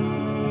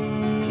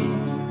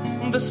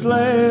 the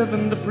slave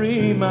and the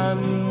free man,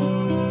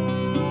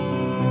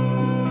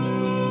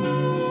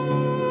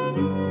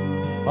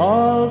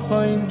 all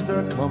find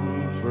their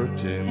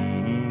comfort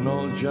in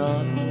old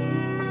John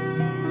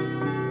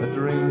a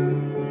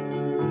dream.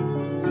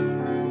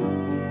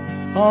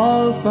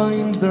 All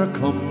find their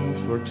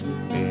comfort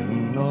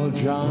in old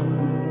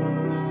John.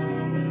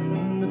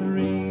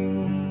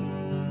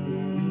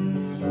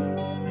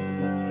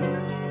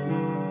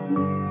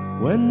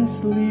 When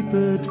sleep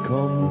it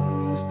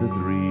comes, the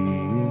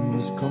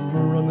dreams come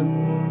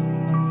running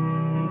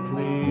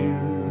clear.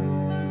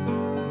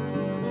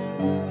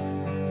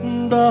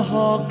 The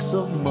hawks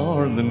of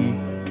morning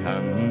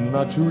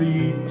cannot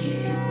reach,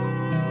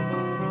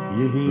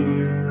 you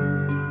hear.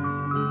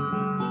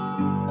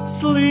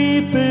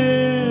 Sleep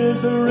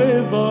is a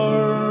river,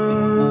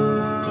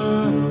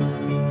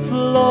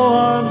 flow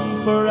on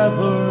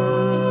forever.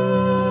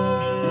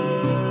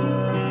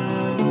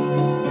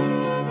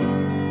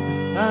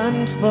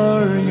 And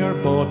for your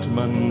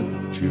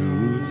boatman,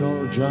 choose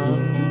old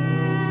John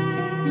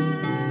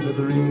the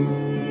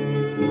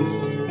dreams.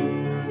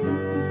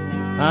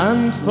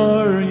 And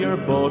for your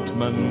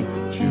boatman,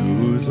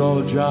 choose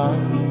old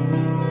John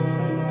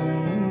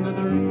the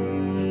dreams.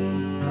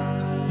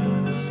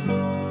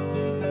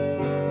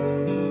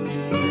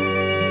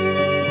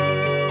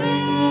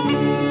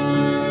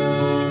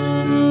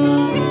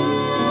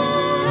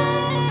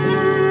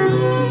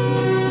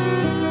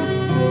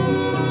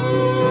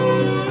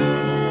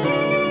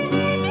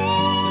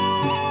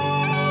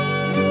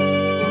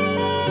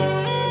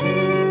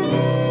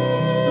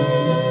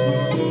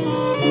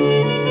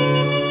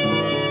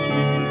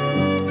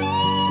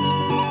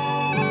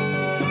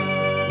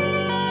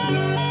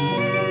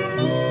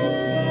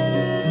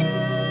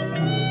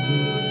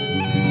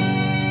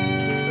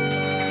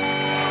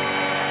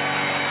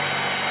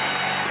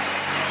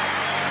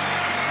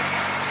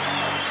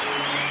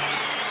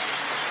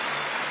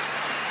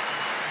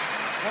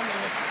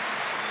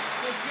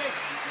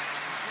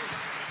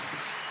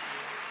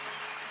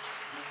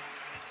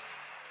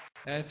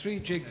 Three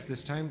jigs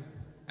this time.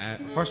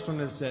 First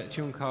one is a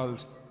tune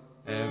called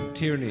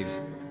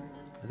Tierney's.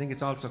 I think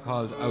it's also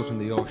called Out in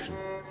the Ocean.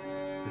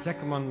 The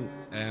second one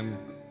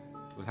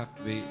will have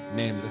to be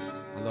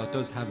nameless, although it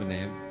does have a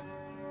name.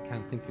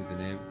 Can't think of the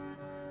name.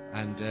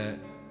 And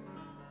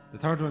the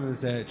third one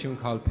is a tune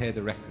called Pay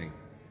the Reckoning.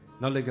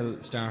 Nollaig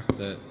will start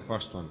the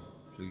first one.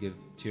 She'll give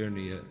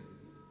Tierney a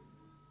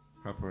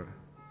proper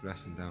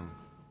dressing down.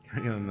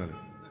 Carry on, Nollaig.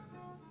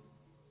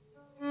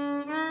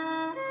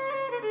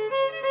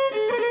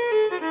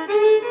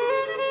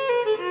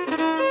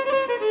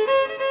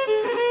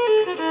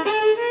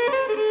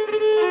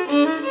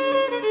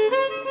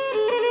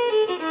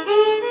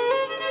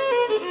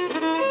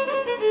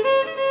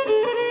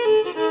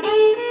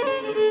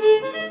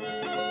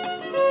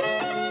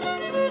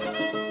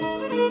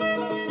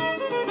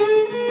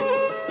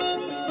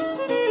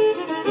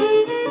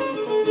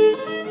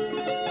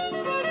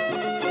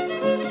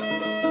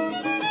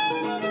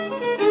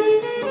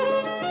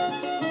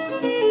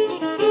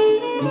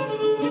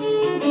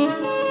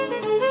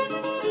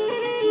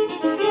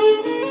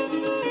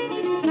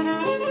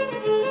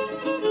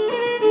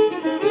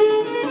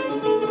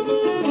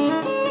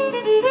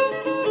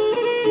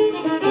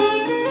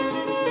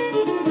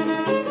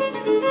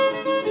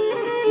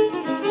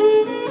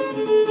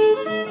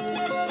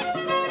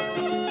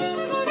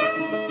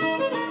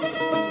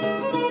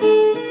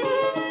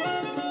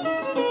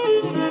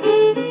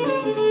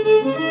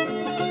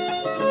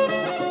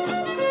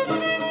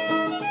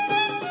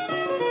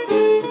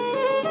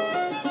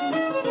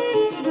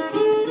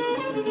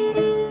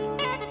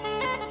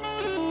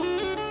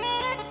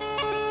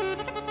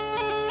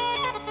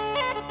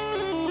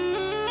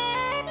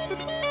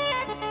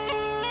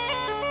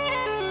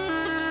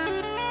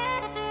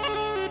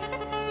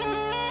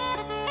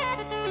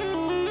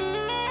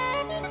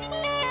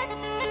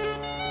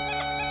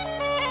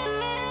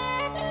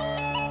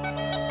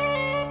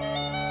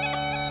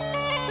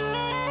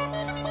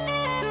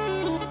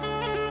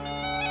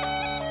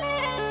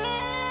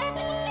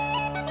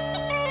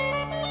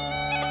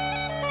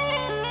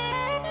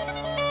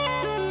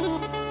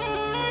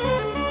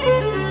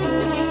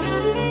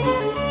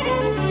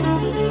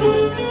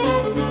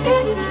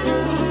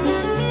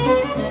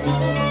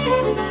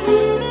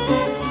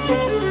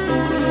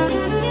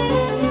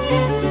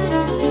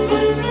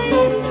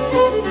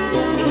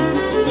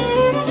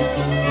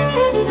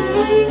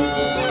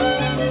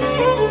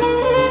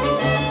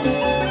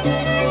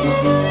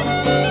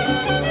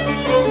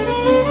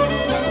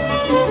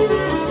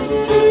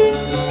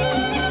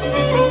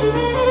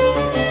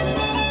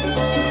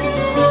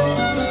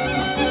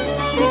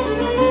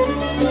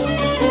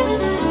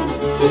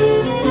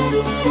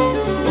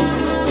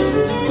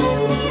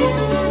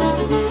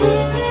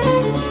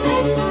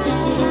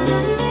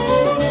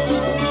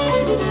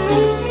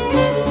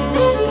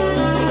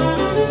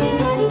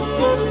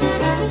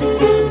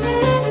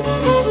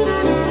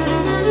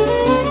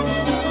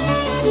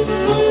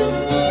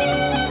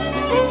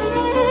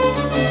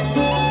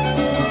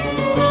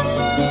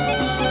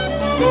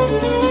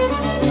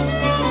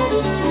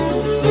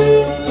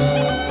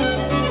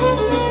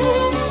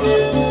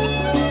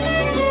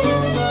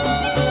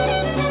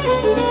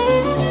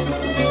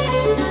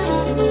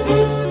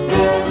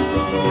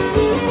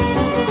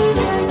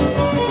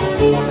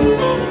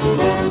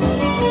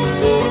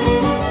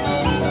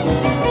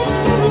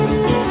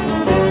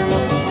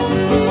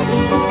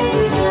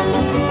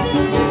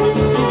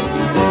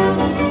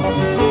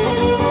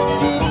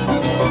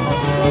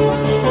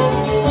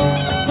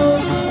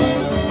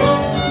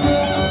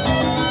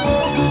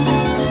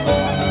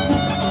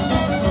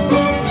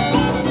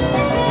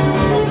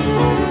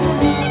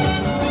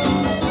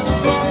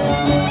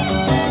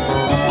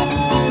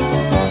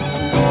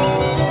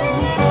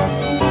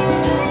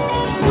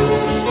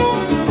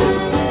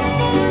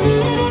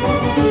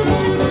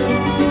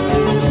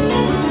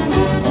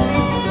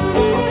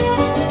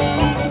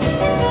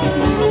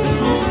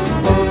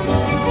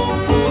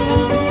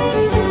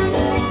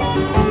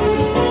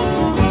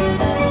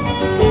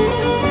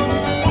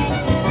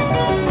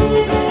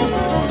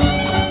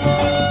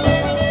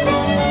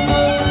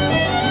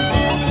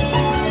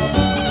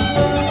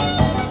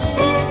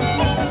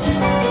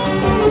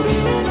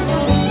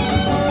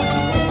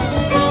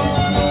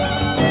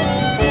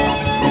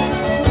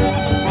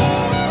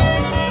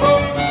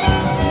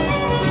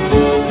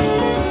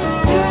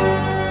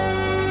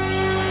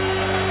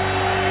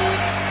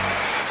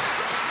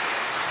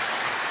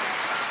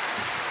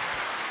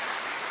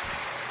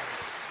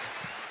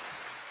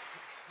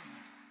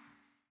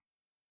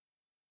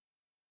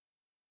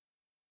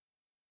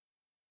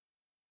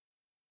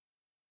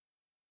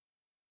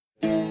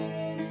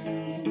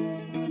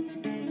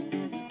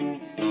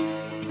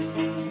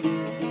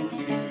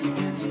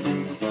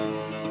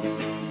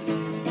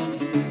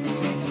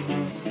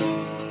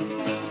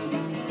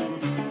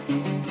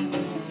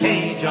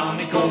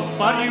 Johnny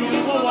Cope, are you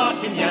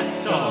a-walking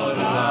yet?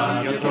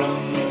 All your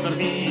drums are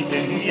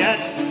beating yet.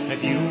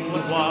 If you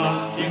were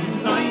walking,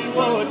 I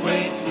would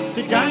wait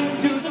to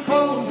gang to the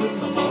coals in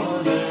the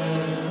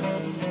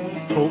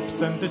morning. Cope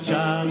sent a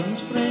challenge,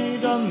 frae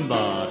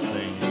Dunbar,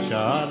 saying,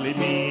 Charlie,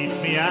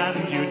 meet me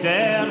and you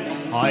dare.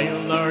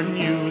 I'll learn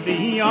you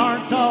the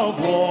art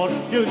of war.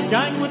 You'll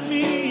gang with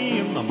me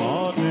in the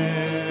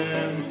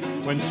morning.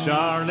 When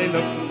Charlie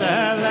looked the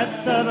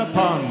letter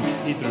upon,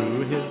 he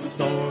drew his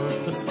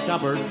sword, the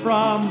scabbard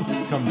from.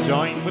 Come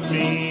join with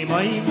me,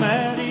 my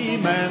merry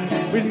men.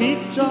 We'll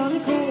meet Johnny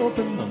Cope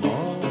in the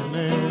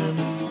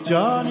morning.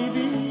 Johnny,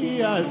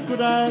 be as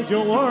good as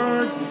your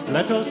word.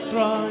 Let us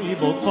try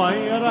both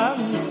fire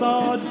and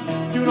sword.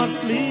 Do not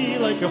flee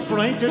like a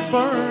frighted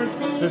bird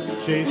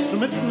that's chased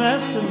from its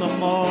nest in the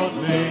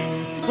morning.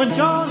 When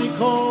Johnny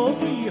Cope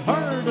he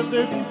heard of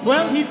this,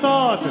 well, he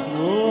thought it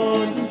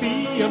wouldn't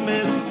be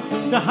amiss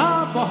to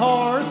have a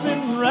horse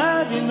in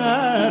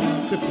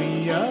readiness to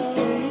flee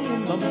early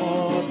in the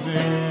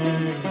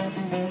morning.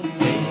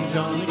 Hey,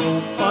 Johnny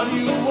Cope, are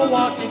you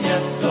a-walking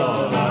yet?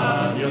 Or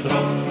are your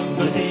drums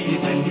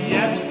a-beating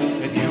yet?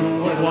 If you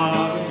were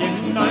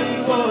walking, I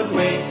would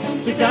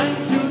wait to gang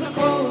to the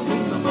crows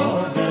in the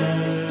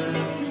morning.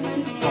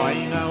 Why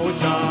now,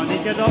 Johnny,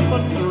 get up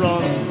and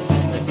run.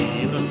 The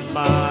heel and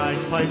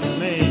bagpipes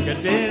make a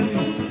din.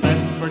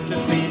 Best for to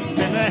sleep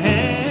in a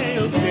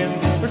hailskin,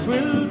 for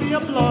 'twill be a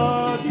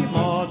bloody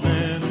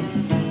morning.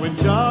 When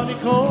Johnny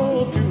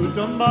Cope to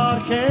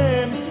Dunbar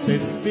came, they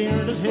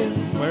speared at him,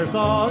 where's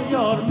all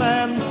your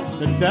men?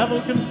 The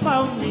devil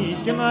confound me,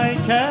 can I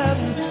ken?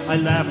 I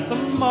left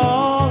them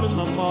all in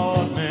the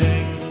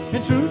morning.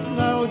 In truth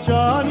now,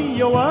 Johnny,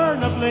 you were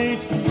not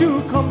late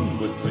to come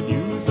with the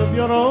news of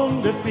your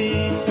own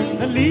defeat,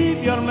 and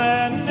leave your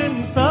men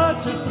in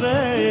such a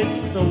strait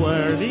so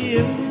early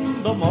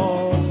in the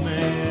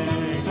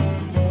morning.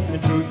 In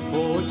truth,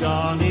 oh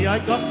Johnny, I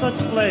got such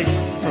flakes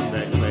from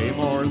the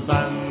claymores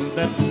and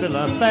the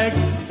villa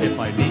begs. If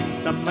I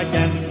meet them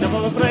again, they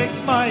will break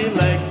my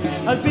legs.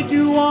 I'll bid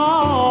you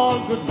all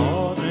good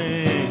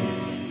morning.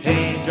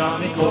 Hey,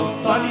 Johnny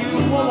Cope, are you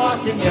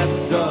a-walking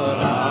yet? Or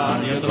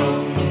are your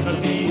drums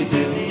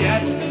a-beating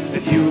yet?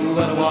 If you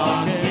were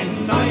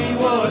walking, I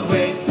would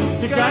wait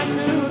to gang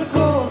to the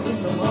coals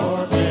in the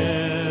morning.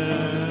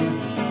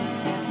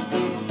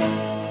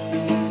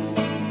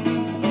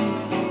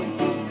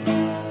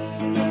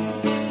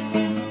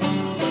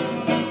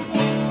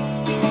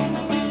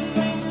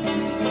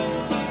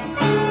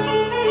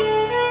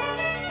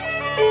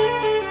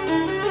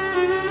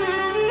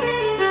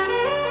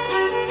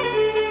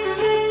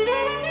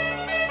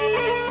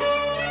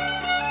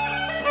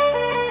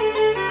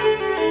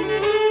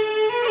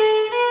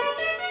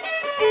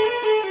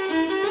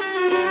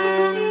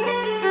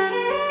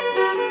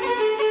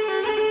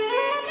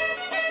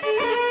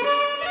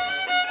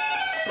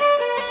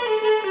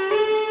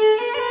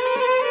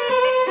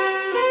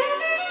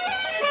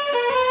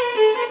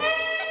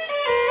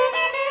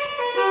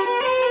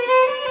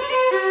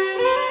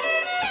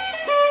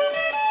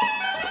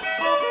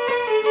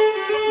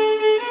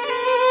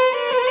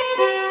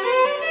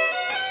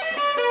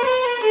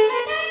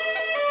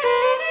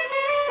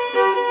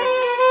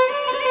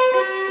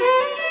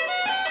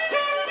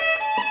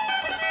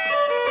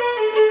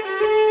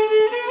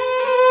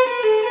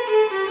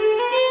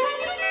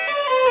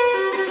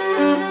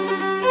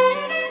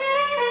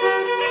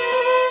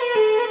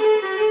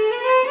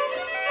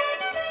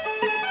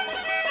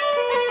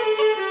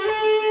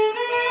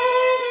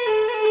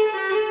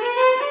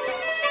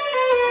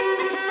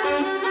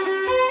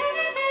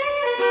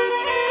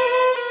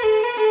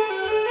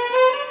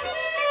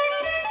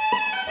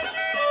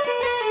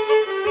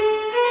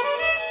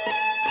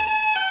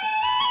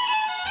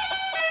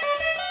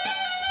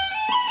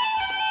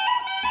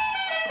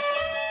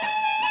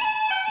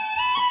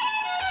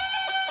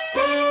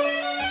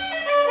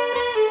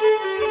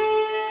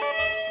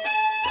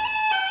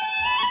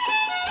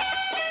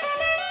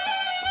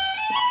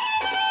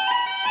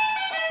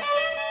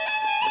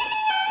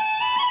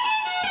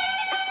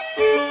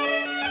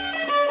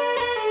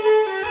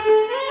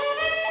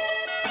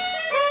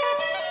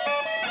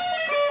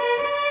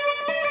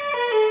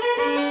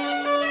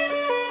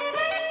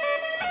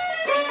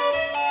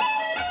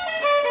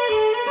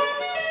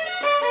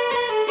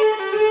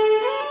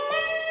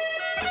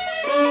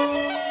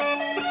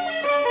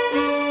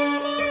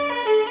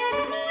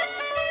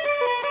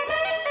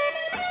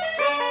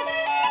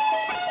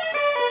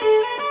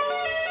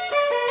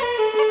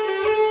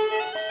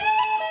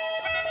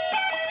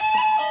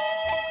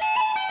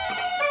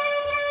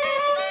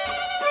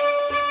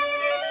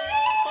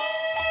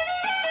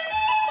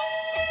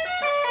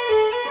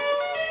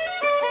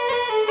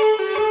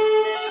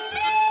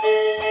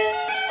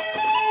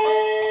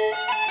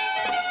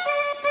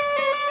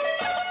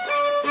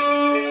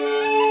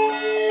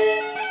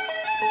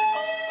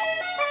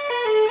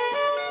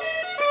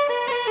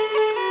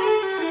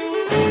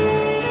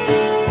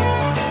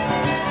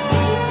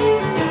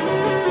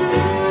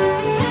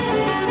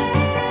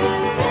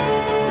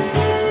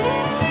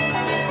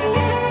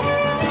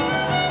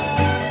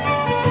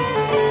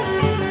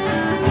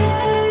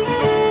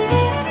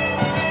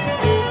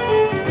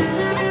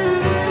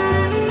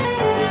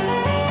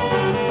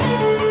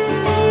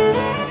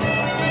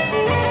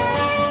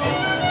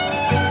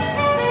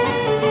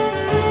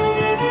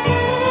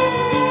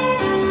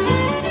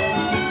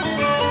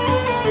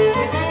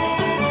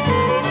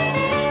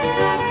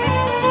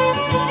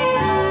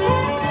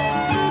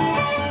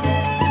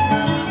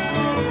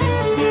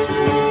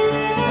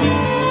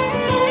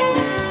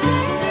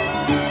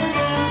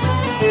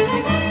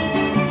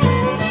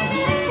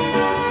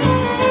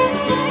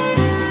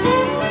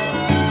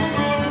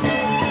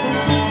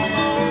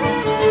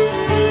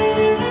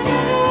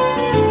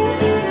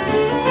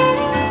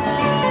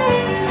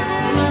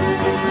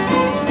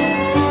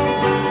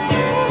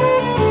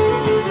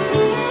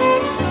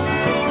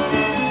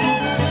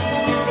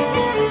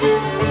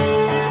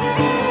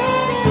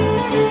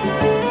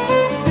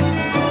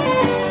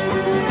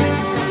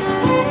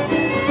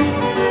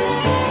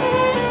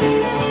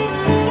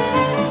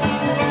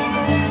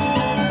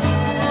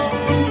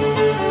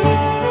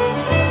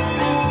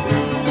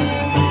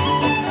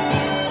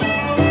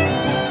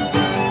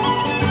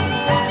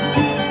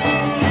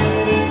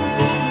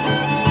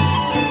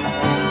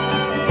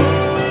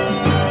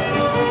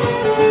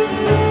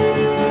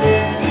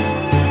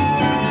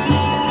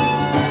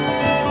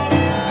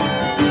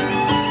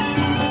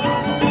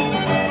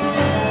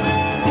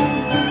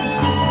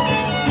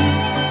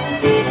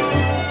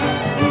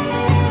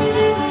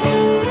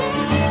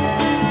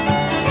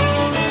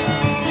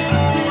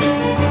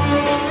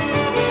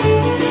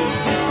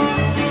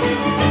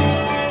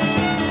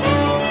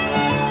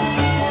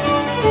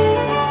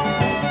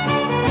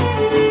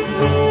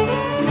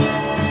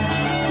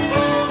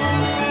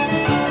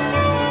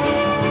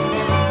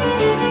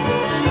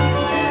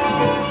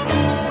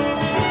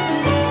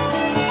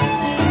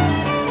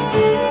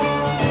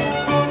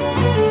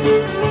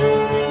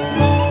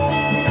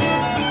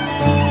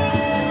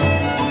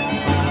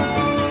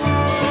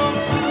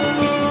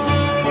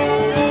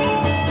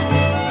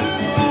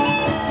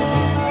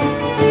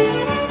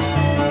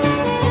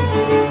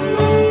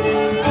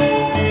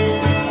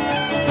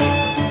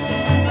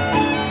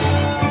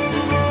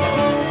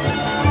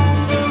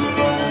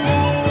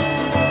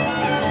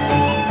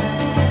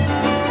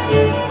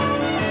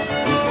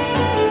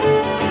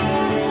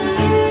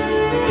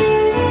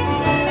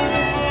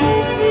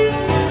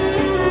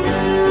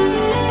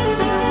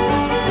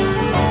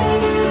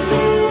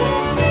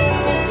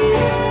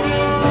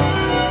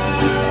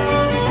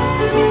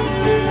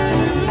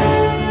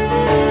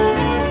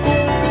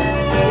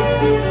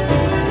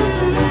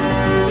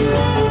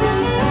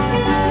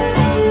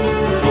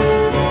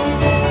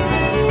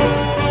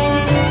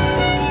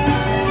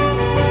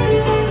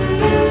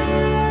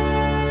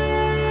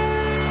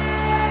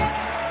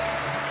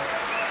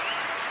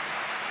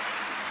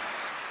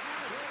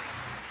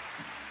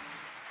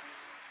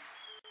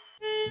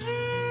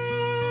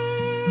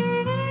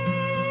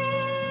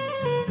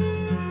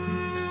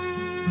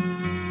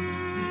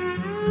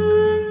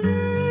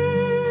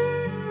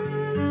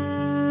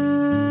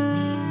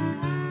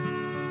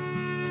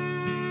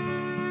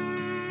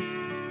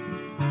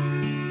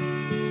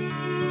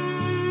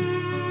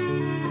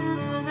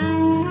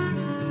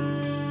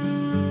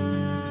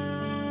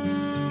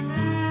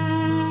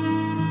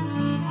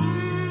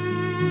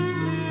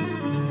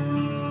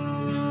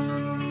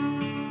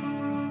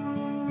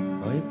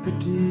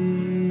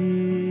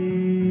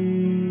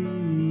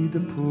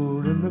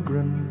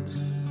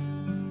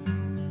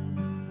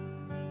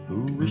 who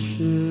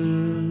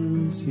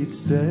wishes he'd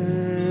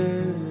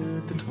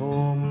stayed at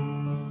home,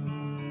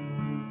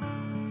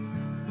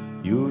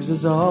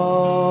 uses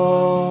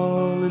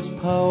all his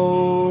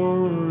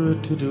power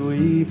to do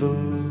evil.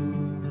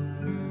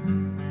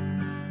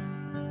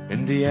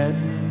 In the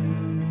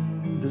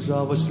end is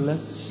always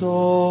left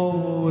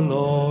so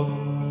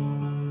alone.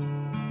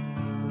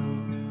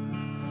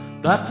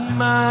 That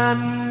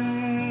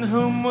man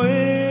whom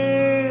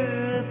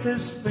with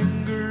his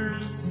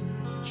fingers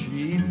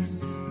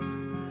cheats,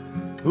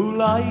 who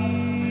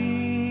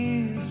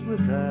lies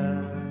with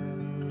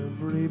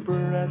every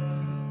breath,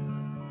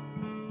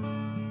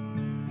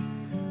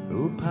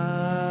 who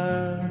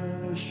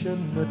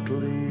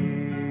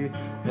passionately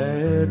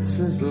hates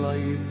his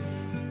life,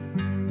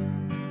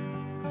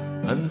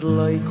 and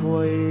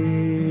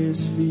likewise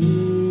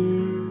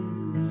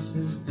fears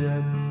his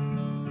death.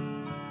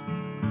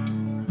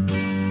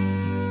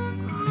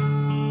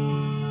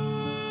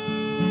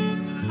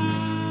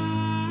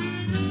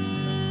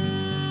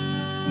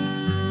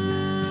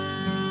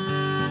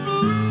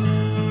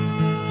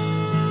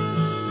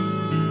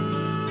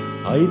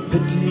 I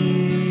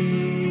pity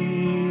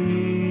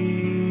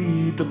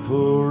the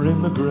poor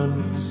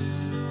immigrants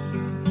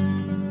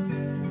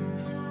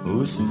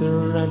whose their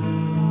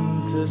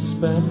rent is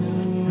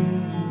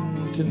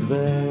spent in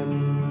vain,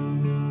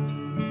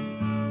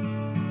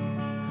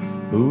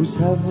 whose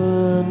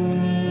heaven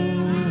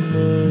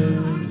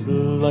is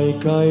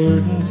like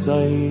iron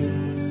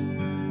sights,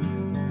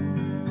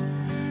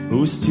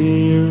 whose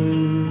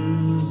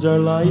tears are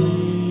like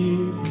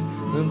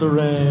the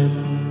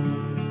rain,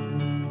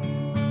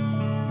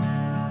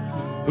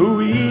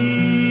 who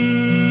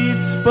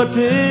eats but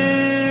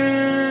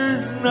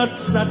is not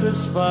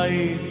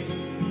satisfied,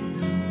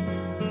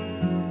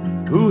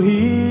 who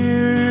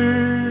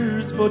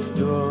hears but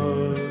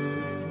does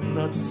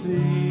not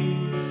see,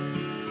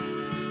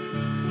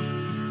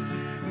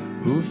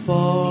 who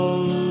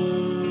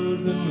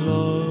falls in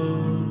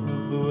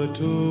love with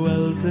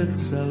wealth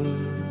itself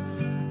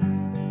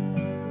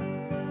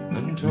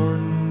and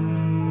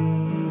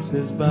turns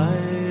his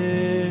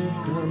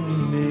back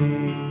on me.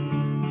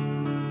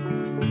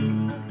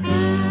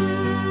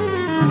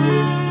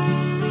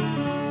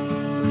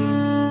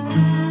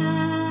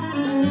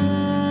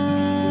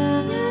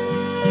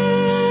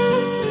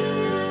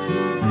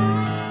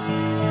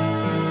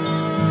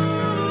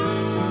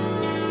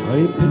 I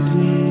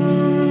pity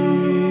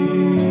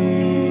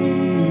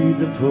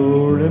the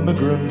poor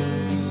immigrant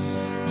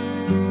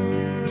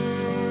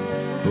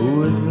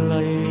whose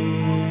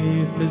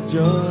life is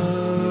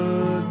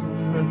just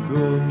not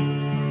good,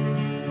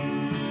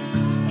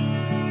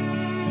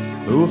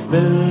 who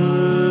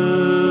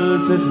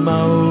fills his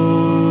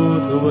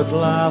mouth with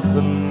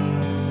laughing,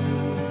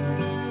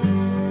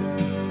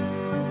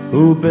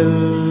 who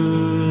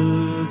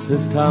builds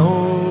his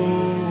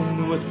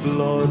town with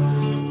blood,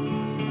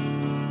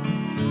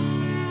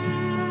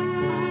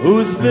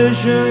 whose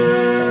vision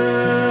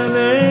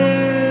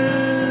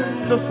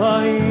in the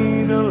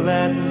final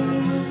end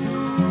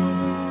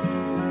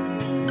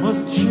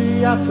must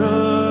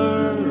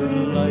shatter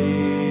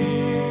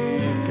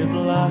like at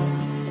last.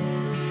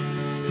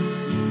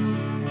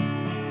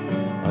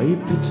 I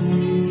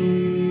pity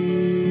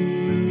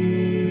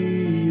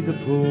the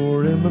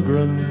poor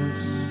immigrant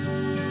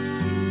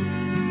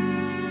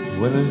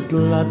when his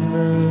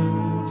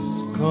gladness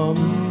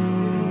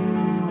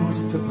comes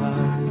to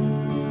pass.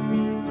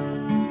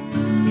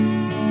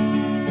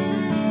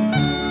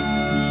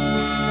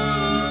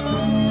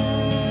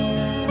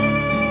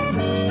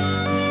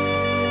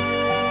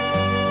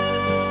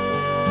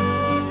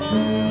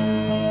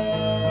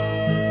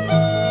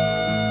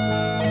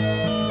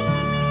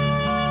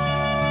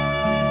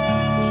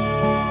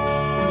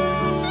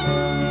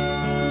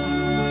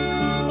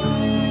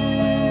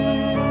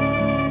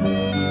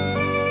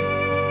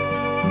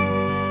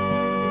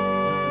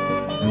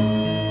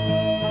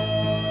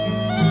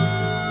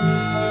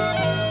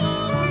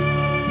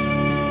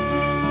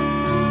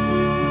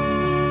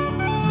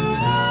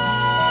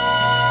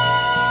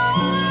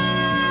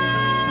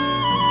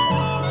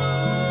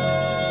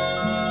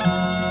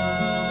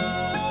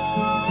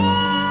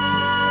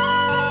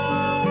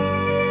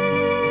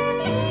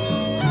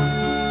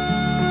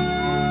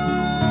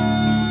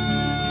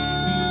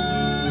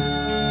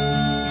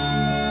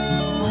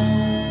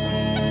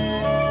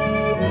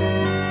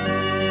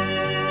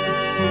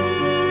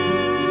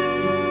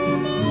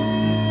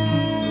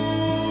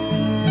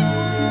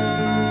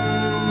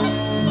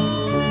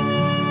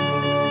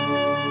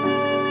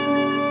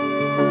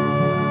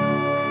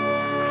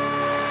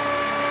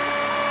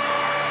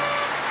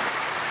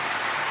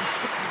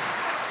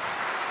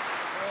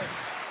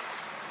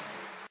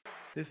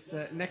 This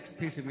next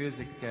piece of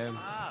music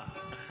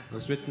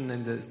was written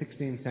in the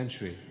 16th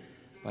century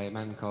by a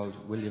man called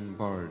William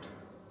Byrd,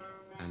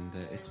 and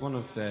it's one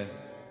of a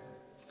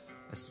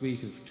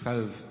suite of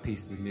 12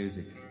 pieces of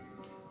music,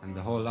 and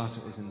the whole lot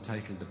is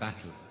entitled The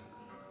Battle,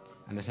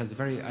 and it has a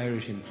very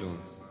Irish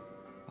influence,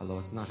 although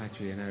it's not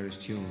actually an Irish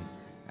tune.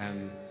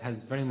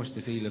 has very much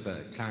the feel of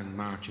a clan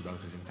march about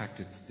it. In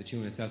fact, the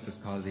tune itself is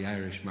called the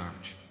Irish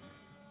March.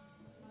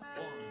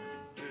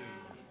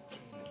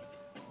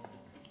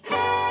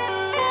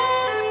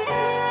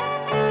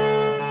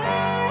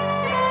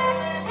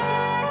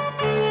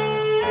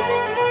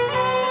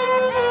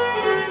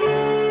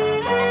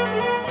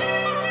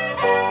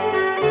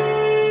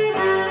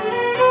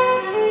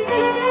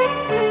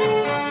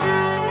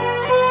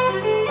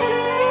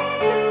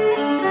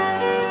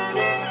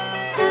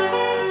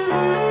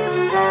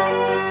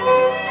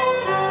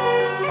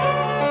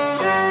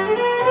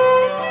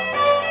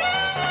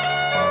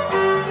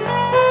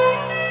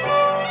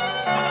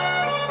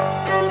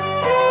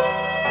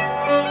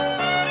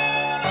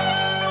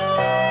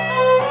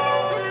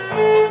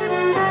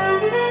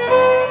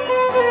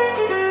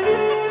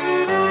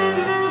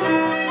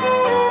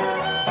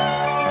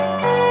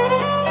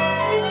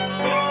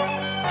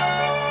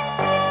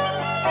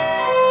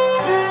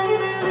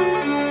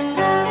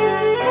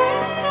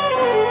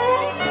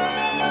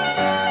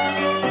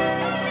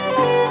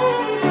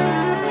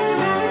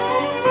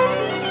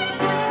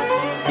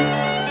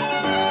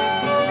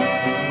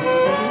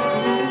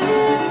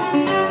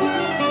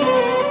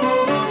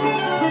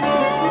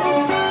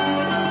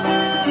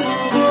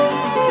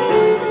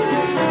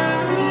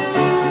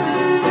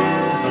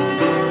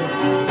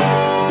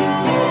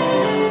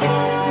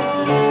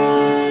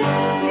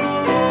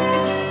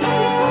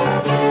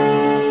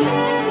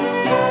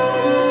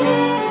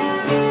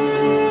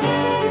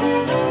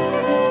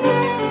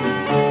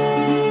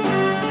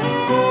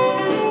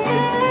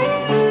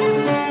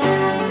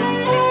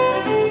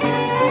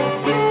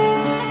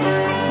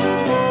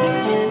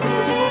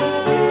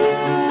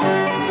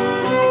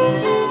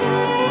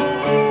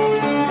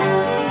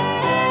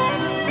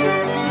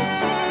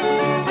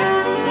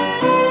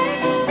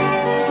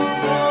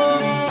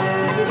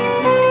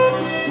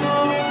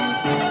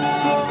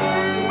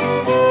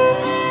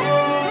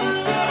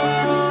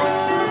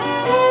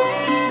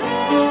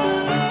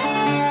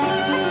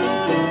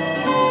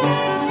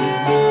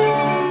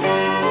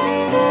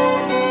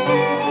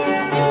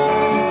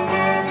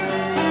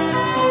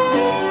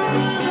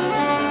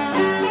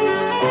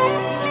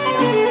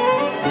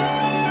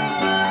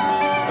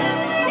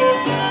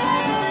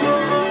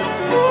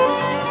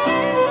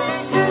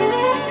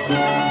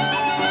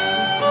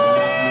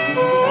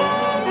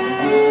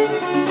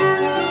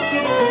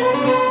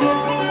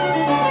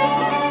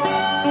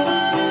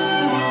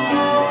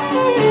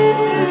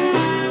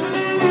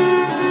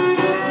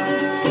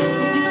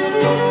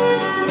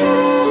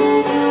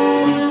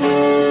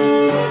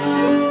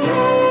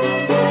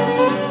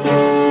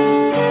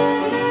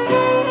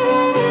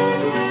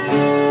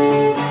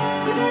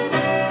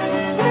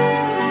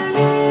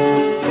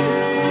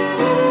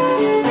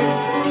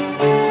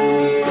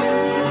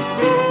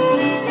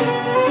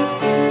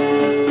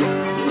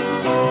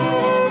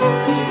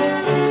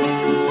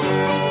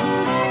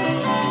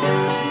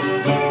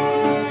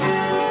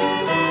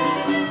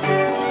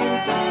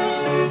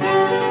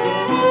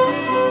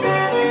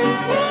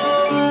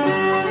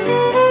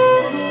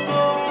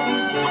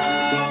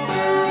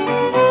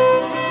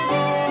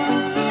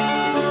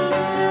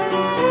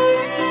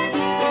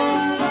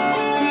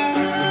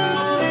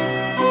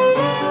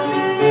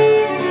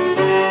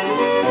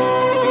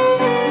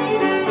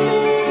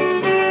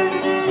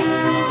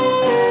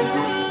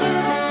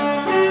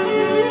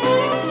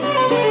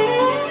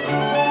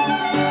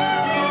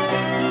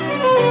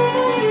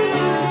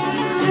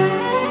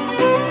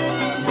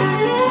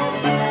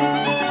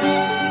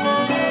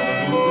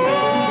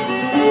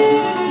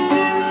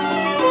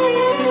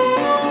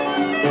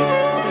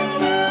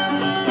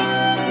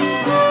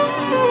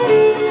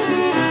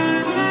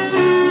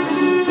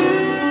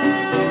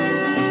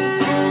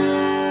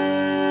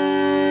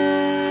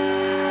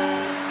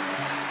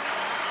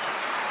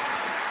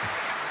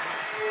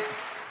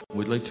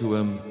 like to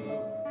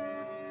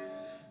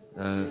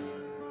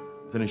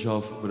finish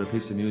off with a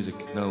piece of music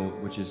now,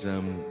 which is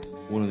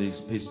one of these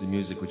pieces of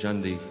music which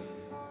Andy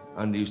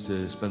used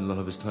to spend a lot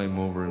of his time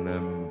over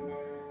in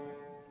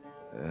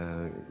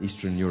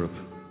Eastern Europe.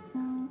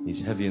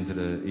 He's heavy into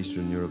the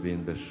Eastern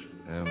European bit.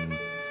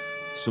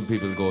 Some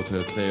people go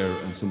to Clare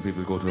and some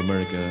people go to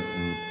America,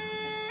 and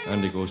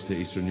Andy goes to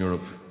Eastern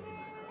Europe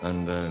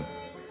and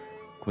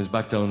comes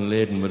back down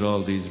laden with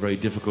all these very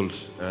difficult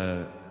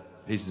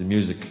pieces of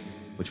music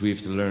which we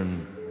have to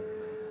learn.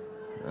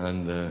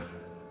 And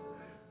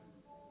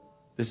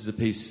this is a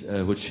piece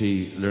which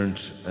he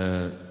learnt,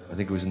 I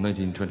think it was in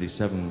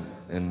 1927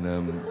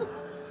 in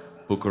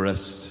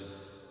Bucharest.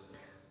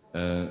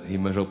 He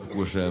met up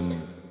with, I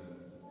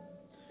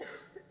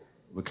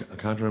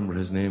can't remember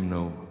his name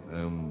now,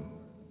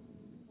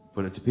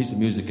 but it's a piece of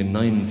music in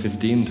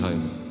 9/15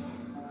 time,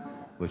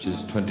 which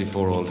is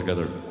 24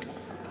 altogether.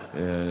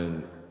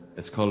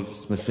 It's called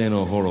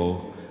Smeceno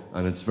Horo,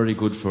 and it's very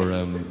good for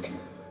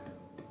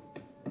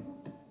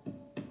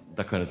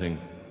that kind of thing.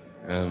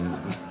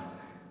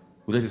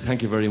 We'd like to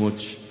thank you very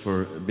much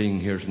for being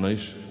here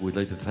tonight. We'd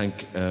like to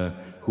thank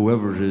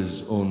whoever it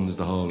is owns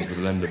the hall for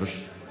the lend of it.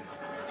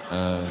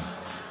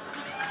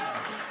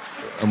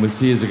 And we'll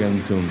see you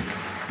again soon.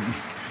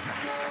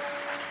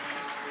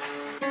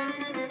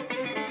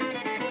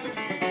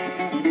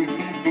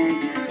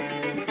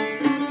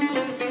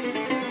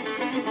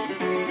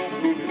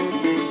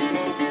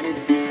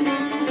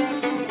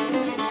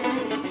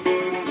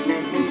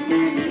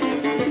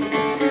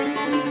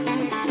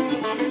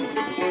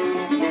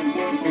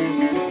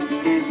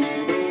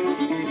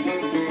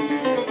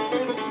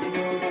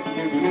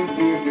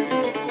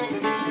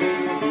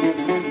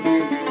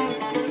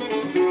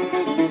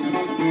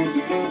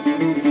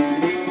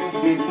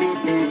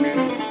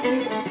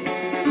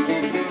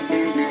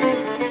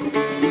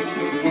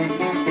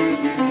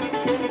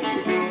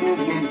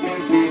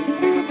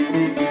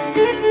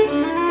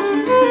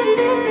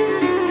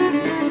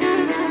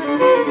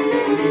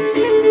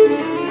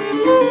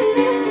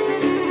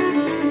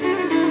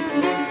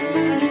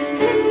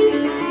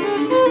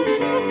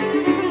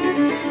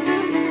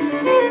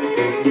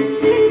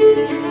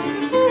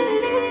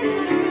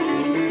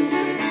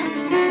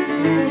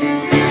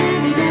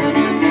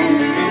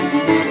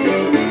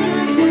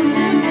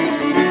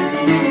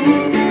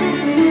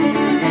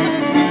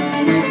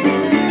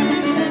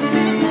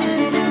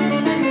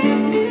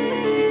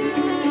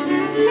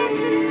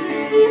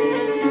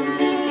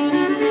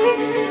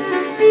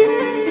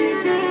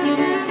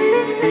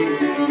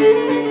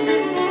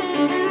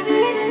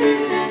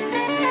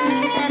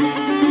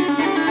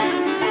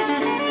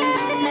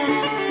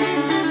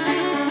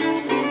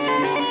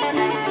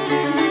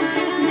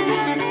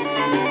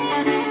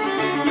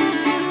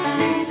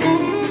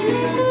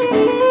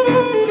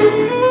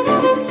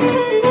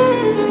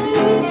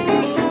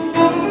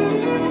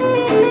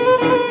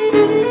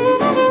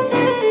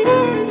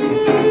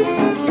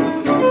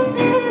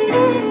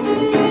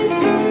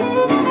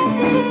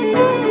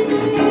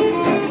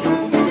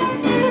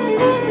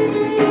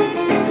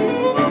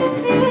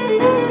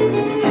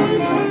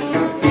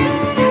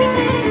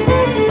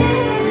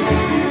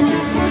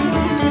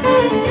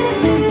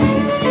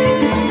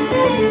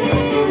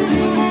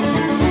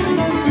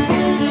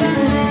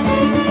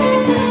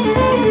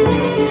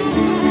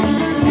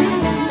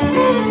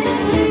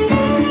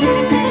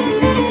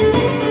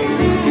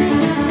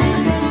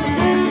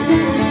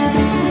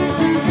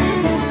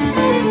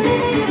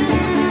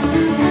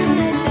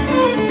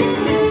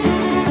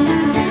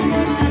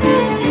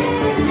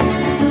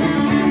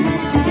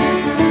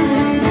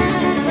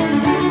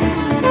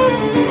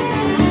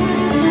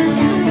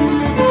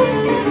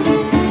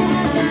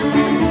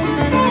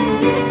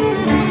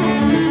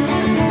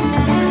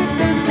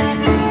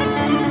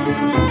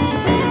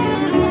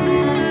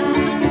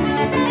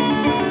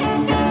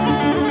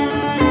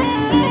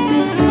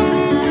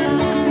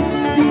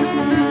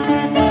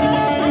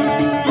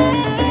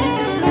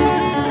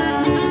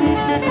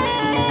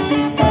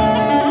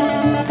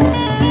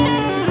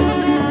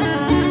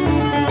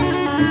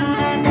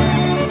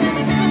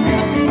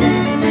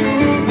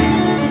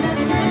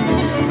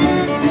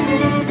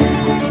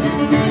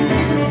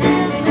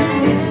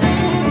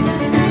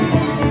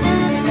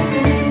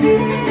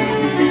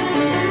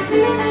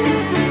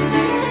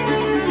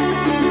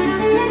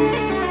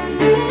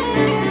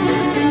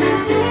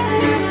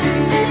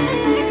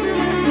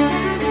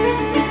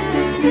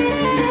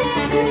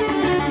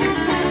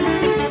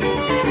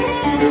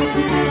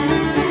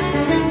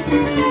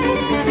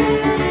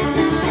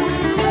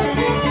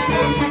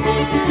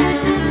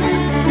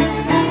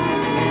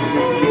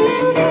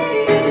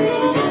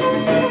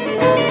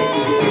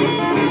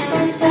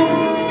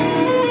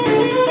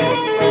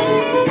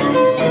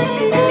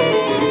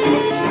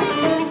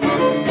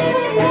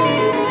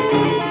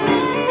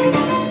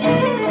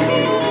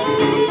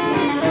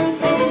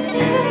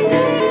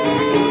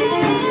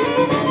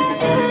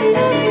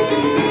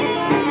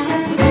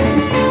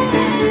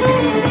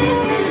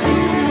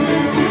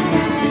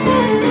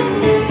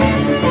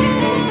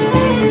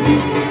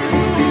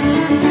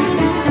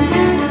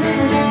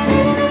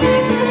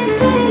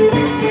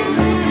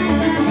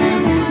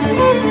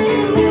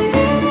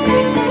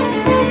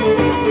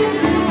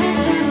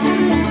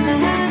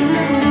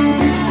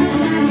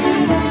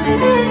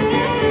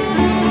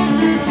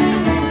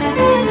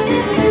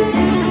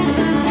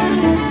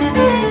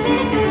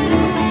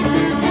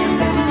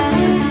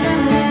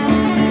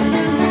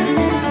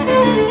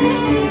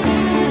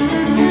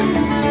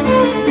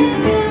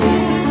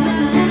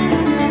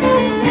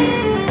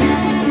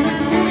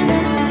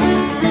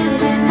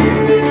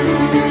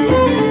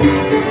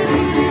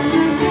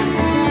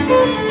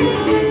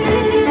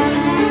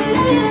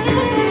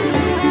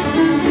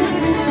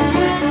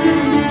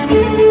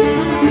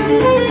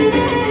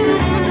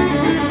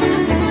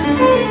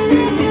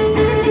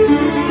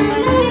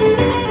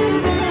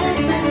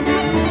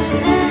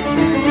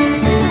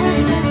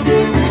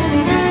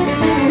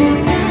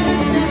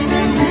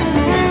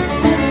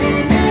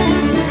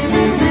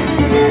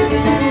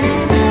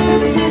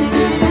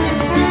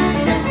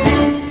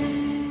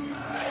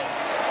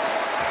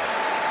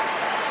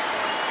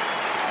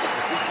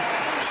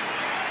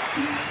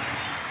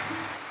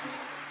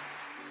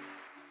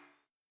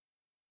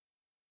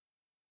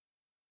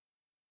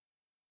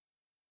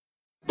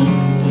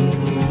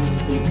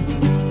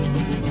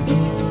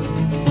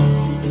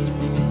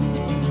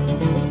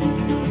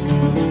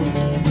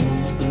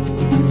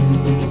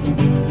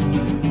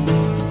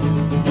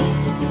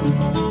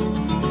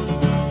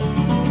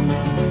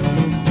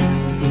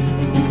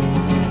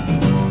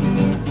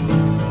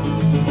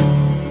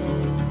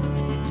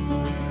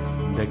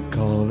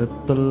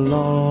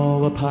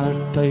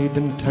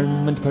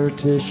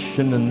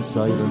 partition and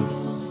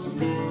silence.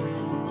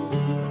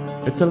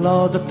 It's a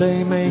law that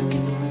they make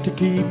to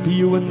keep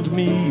you and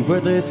me where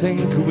they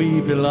think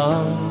we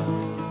belong.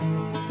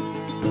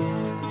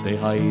 They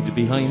hide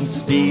behind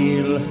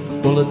steel,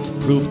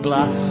 bulletproof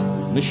glass,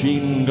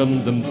 machine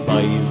guns and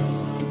spies.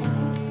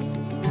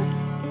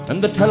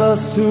 And they tell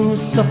us who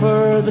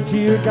suffer the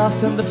tear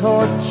gas and the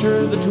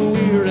torture that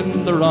we're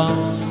in the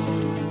wrong.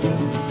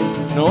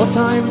 No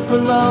time for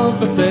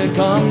love if they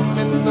come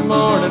in the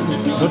morning.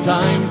 No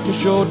time to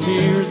show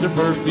tears or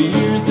for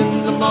fears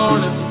in the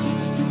morning.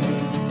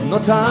 No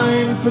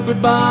time for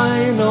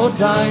goodbye, no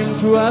time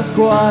to ask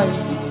why.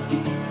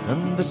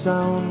 And the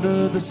sound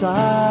of the sirens,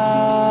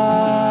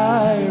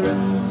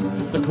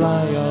 the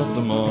cry of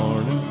the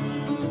morning.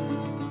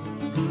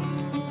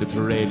 The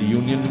trade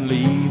union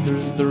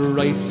leaders, the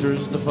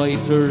writers, the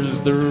fighters,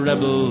 the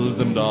rebels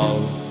and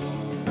all.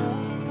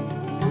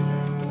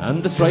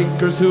 And the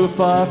strikers who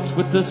fought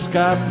with the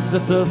scabs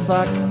at the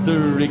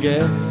factory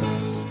gates.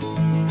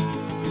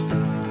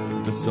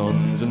 The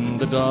sons and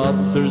the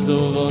daughters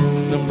of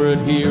unnumbered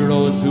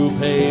heroes who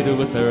paid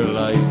with their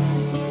lives.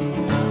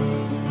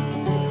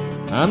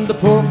 And the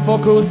poor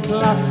folk whose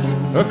class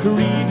or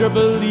creed or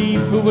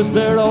belief was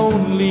their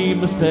only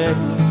mistake.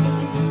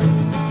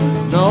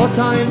 No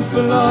time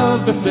for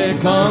love if they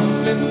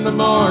come in the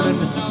morning.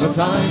 No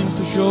time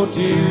to show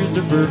tears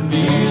or for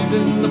fears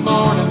in the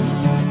morning.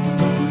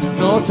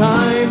 No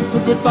time for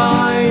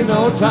goodbye,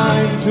 no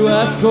time to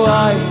ask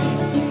why.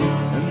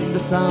 And the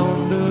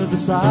sound of the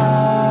sirens,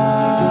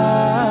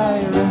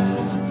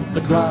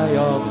 the cry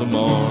of the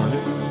morning.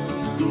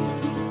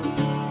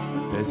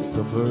 They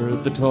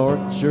suffered the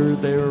torture,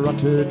 they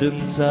rotted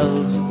in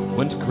cells,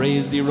 went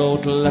crazy,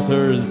 wrote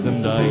letters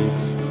and died.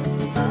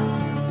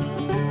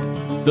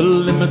 The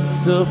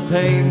limits of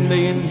pain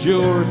they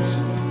endured,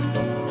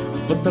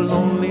 but the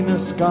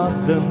loneliness got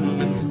them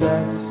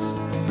instead.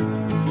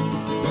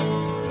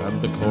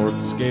 And the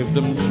courts gave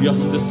them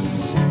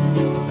justice,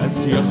 as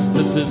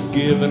justice is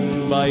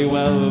given by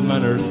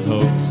well-mannered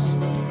thugs.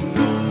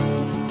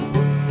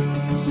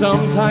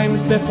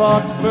 Sometimes they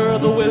fought for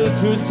the will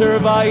to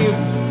survive,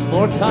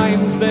 more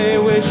times they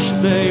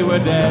wished they were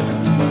dead.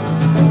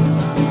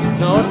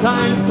 No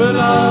time for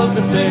love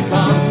if they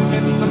come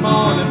in the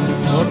morning.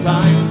 No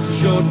time to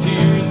show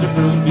tears or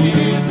for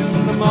fears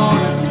in the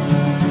morning.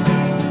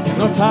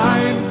 No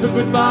time for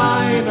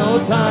goodbye, no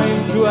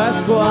time to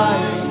ask why.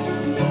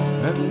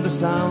 And the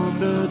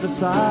sound of the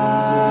sirens,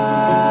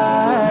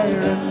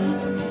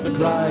 the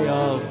cry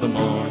of the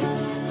morning.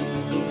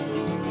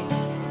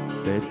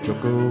 They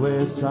took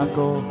away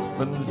Sacco,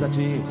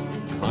 Vanzetti,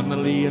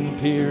 Connolly and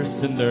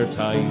Pearce in their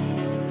time.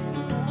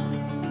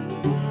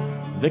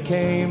 They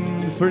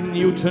came for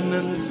Newton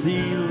and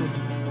Seal,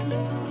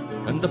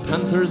 and the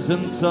Panthers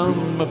and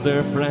some of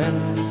their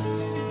friends.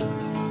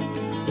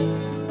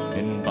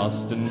 In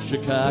Boston,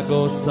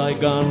 Chicago,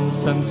 Saigon,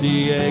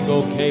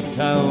 Santiago, Cape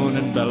Town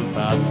and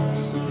Belfast.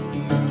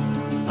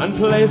 And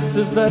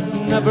places that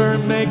never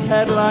make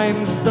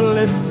headlines, the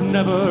list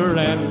never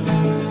ends.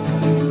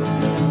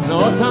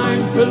 No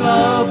time for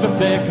love if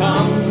they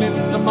come in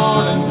the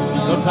morning.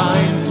 No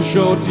time to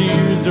show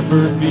tears or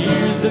for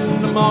fears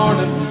in the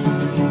morning.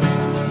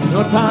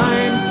 No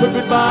time for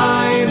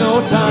goodbye,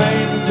 no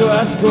time to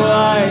ask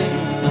why.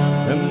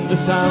 And the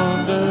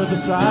sound of the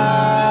sirens,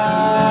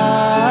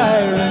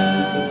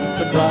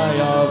 the cry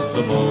of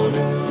the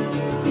morning.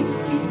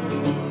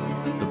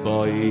 The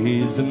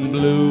boys in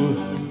blue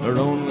are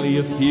only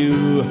a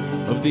few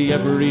of the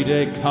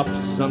everyday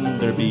cops on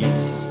their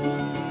beats.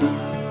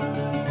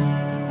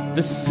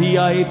 The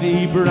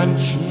CID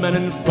branch men,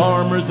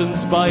 informers and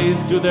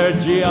spies do their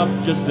job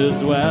just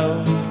as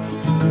well.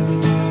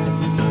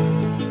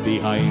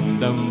 Behind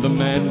them the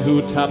men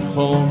who tap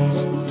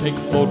phones, take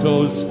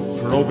photos,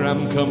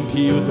 program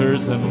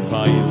computers and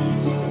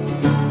files.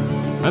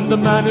 And the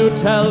man who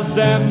tells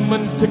them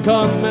when to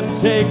come and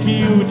take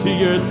you to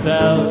your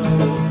cell.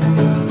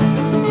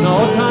 No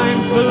time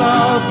for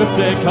love if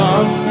they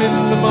come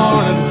in the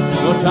morning.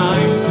 No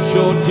time to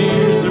show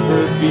tears or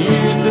for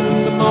fears in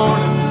the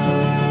morning.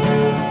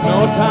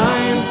 No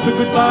time for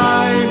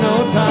goodbye, no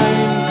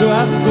time to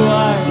ask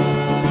why.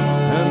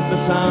 And the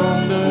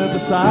sound of the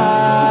sirens,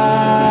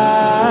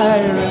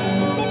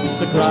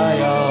 the cry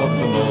of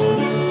the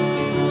morning.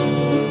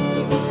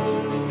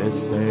 They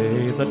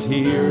say that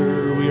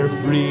here we are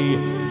free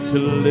to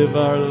live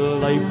our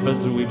life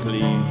as we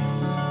please.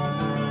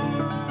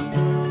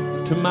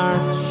 To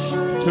march,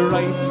 to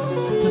write,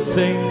 to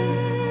sing,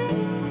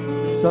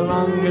 so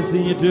long as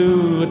you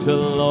do it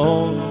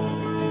alone.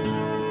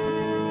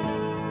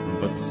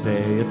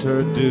 Say it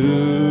or do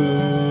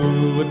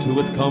it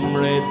with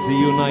comrades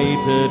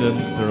united and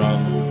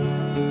strong.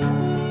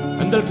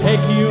 And they'll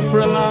take you for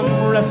a long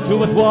rest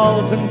with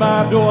walls and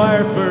barbed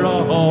wire for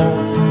a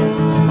home.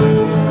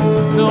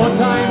 No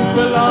time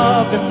for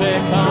love if they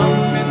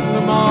come in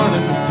the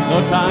morning.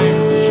 No time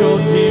to show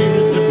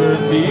tears or for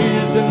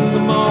fears in the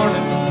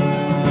morning.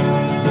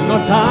 No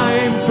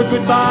time for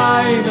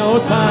goodbye, no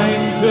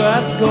time to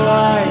ask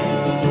why.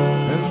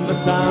 And the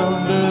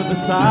sound of the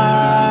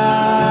sirens,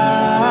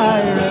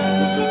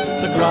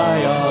 the cry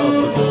of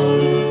the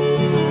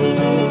wolves.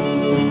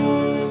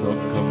 So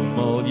come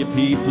all you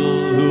people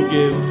who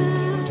give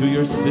to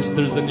your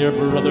sisters and your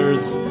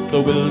brothers the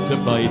will to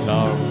fight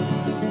on.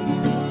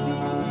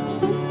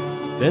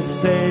 They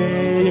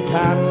say you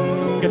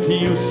can get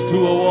used to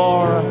a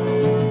war,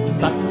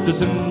 that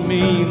doesn't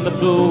mean that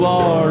the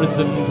war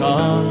isn't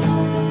on.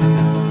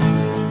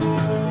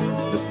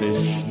 The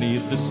fish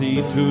need the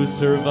sea to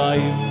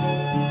survive,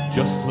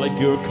 just like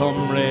your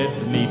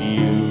comrades need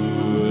you.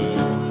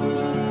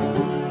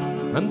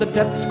 And the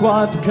death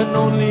squad can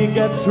only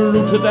get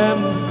through to them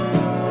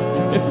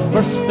if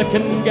first they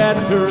can get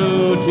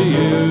through to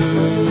you.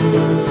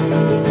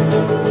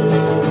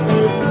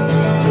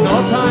 No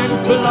time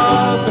for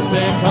love if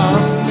they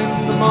come in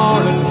the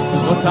morning,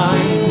 no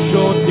time to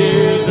show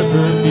tears of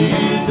her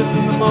knees in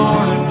the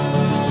morning.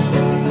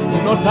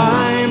 No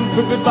time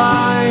for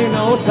goodbye,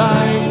 no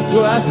time to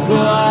ask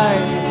why.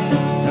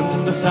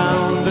 And the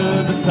sound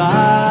of the sirens,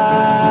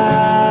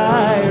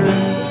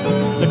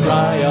 the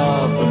cry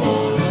of the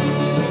morning.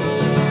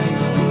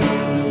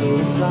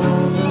 The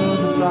sound of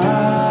the sirens,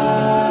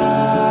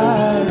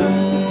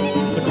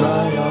 the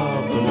cry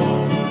of the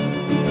morning.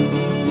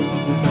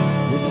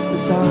 It's the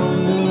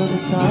sound of the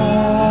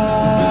sirens,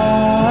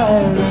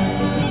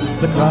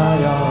 the cry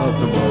of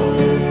the morning.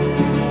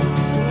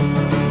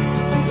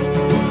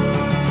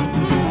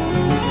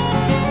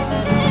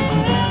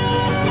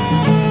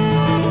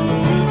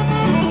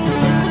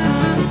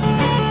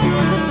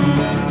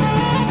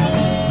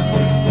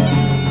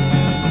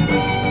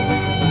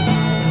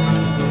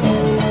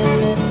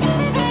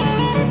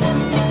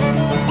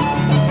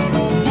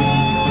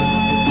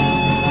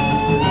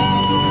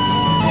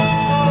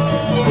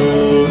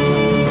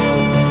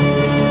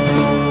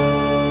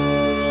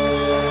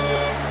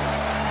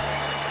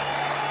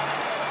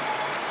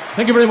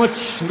 Thank you very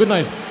much, and good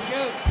night.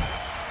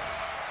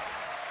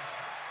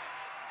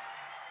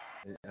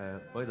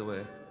 By the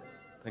way,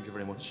 thank you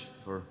very much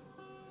for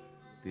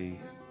the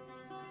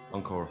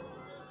encore.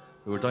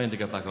 We were dying to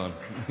get back on.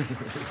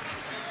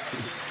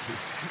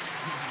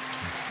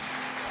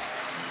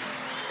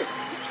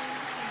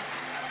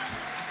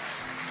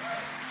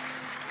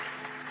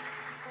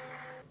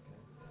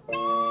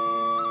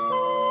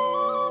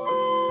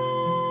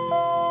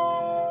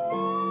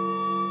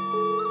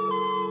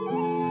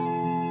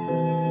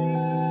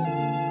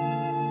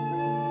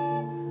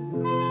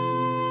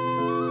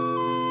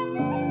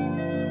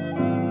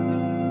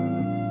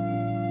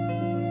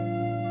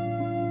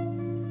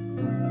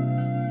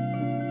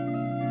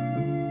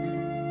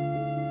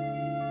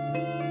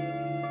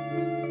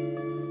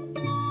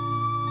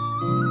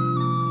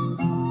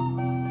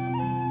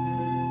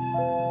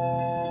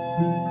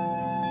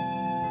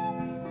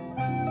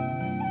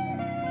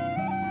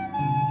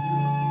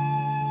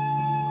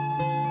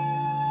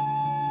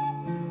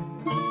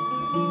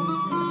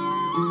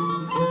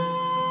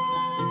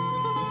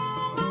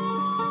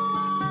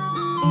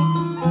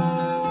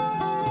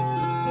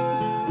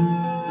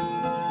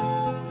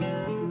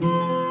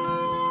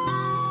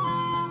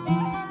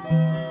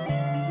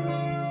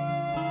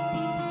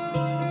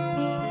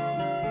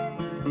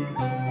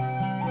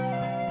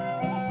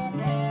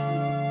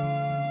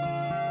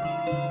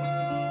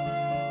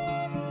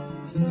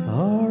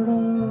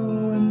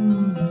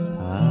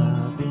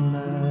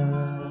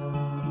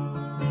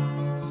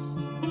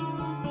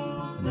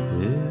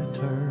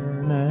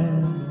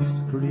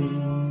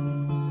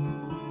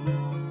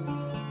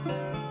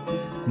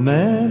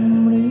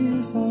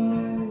 Memories I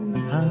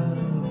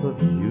have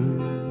of you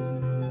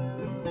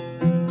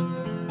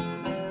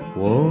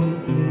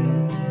won't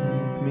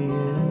leave me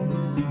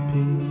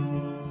in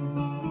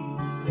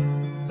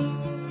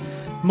peace.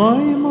 My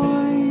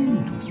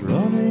mind was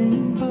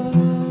running back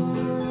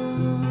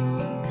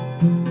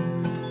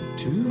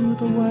to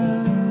the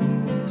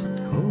west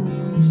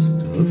coast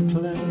of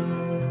Clare,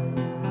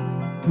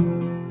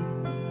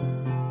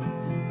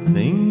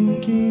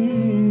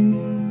 thinking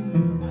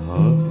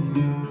of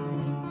you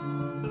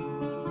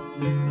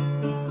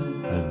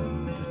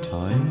and the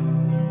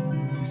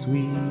times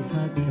we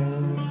had there.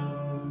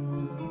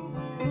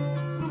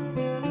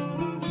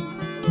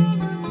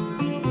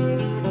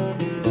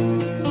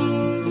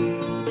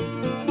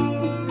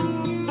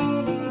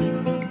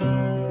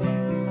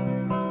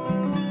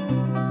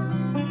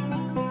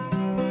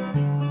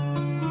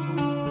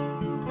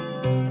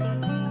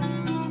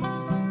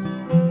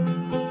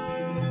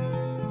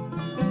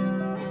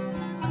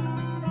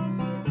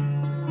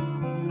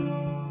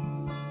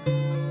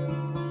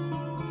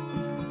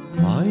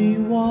 I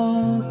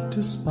walked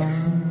to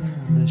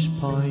Spanish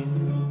Point.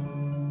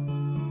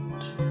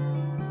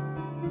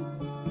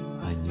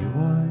 I knew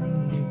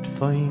I'd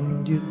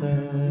find you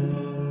there.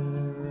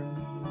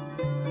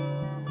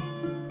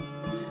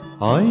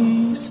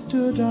 I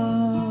stood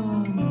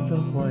on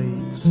the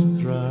white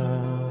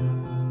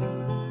strand,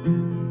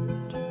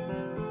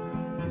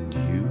 and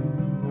you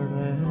were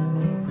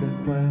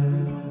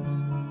everywhere.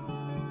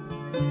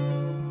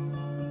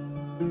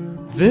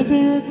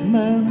 Vivid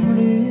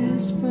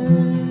memories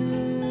fade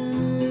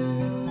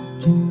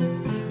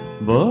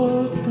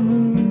but the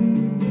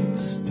mood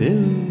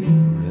still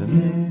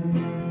remains.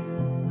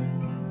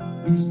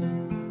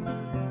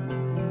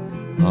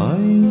 I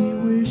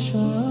wish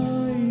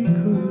I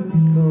could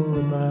go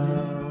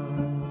back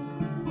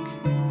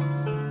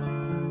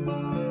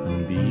and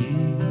be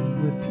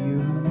with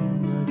you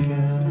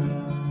again.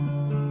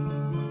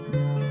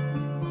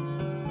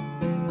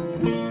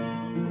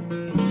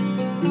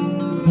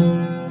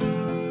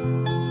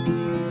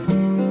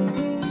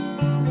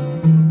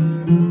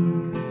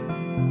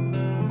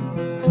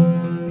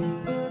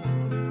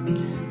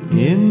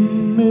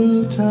 In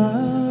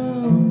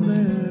Milltown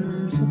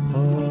there's a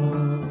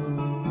pub.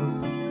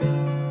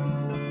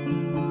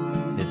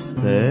 It's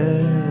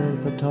there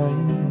that I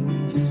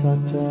sat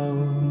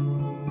down.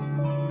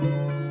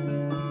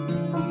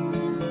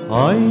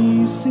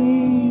 I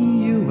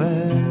see you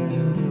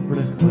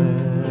everywhere.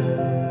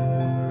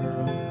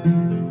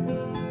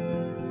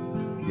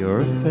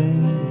 Your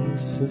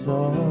face is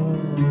all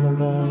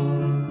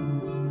around.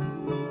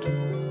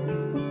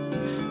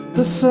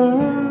 The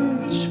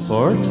search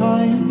for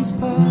times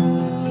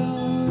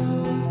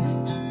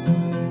past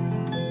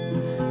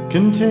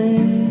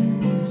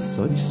contains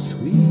such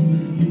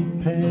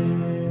sweet pain.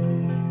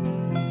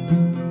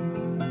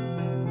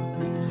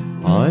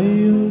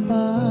 I'll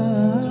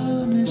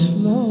banish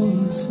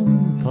lonesome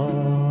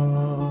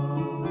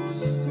thoughts,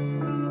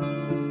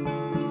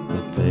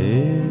 but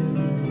they'll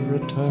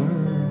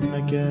return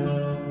again.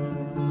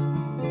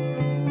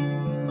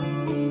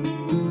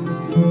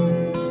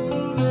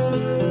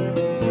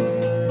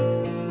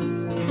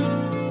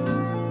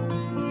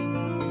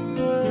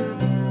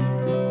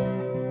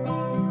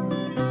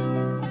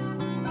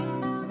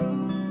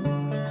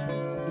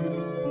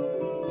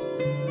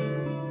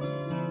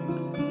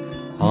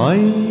 I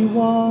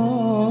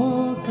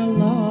walk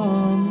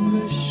along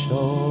the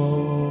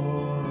shore,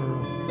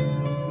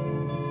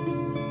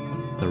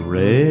 the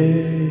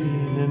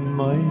rain in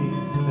my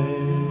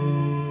face.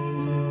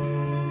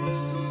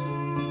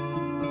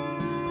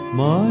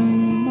 My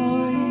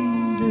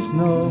mind is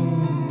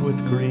numb with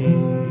grief.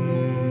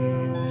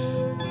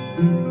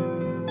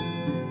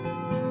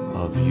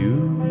 Of you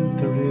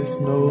there is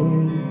no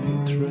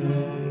trace.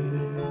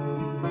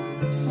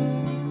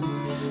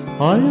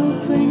 I'll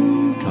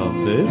think of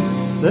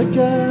this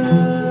again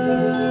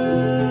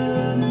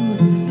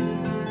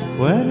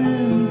when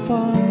in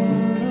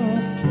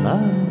far-off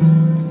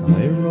lands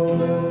I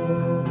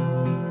roam,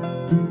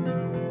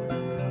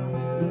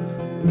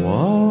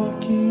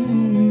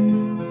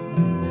 walking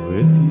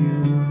with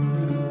you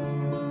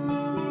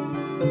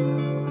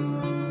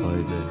by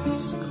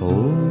this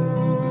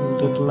cold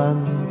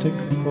Atlantic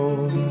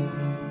foam.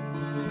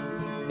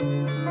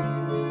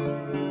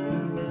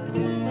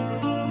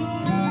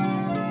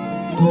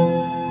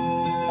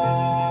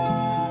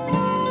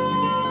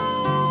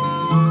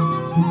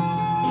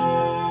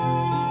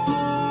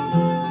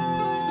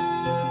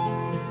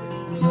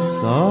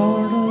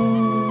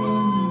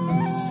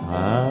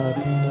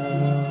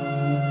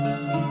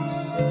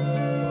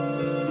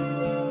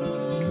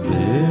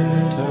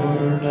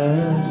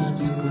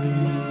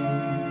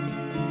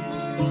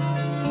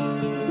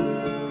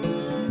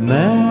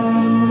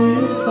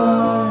 Memories I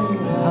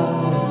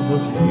have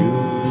of you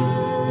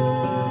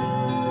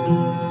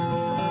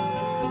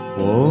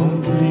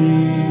won't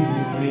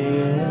leave me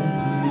in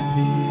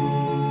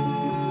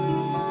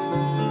peace.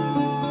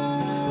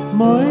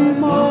 My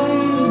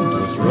mind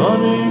was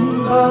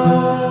running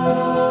back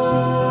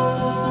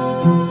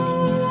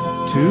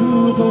to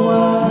the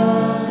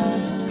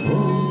west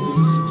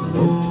coast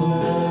of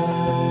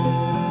Clare,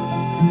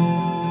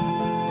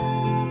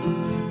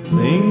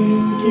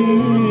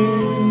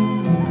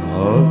 thinking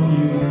of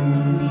you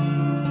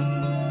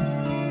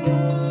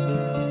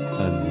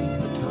and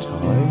the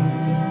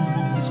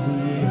times we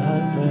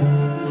had there.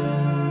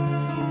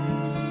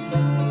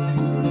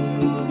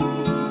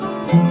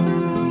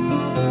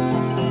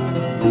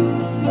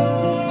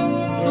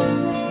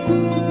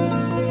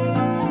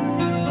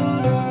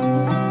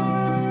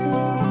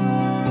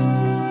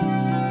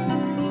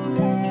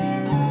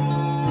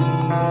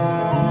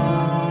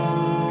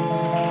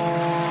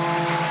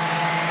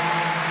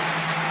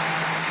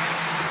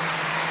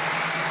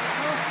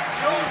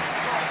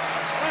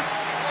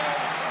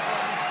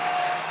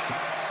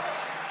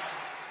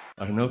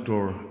 An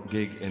outdoor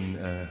gig in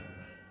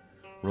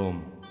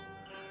Rome,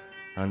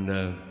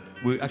 and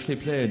we actually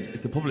played.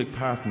 It's a public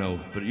park now,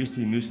 but it used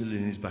to be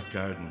Mussolini's back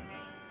garden.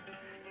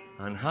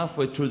 And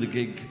halfway through the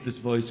gig, this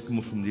voice came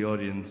up from the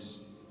audience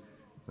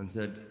and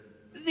said,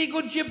 "The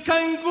good ship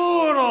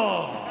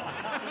Kangaroo."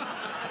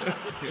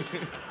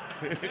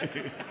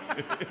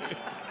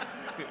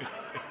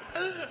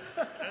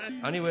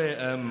 Anyway,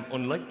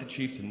 unlike the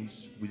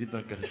Chieftains, we did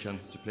not get a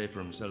chance to play for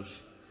himself,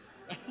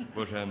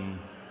 but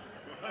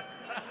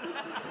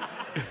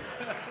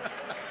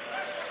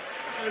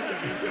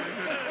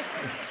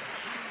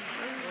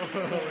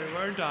we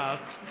weren't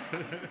asked.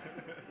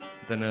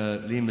 Then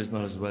Liam is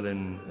not as well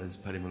in as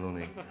Paddy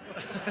Maloney.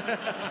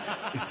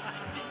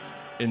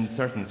 In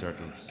certain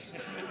circles.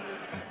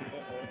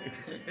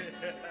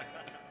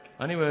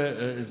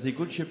 Anyway, it's the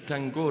good ship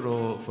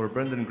Kangaroo for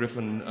Brendan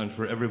Griffin and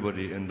for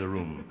everybody in the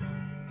room.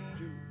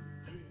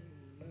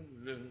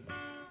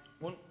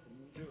 1,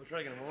 2,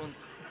 try again.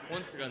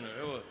 Once again.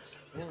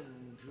 1,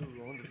 2,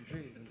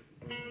 103.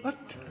 What?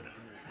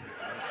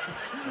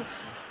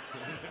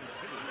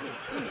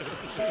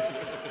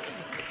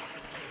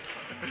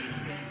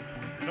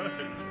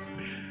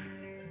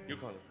 You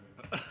call it.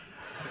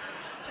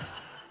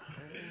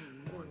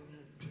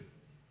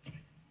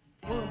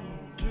 1,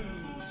 2,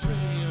 3.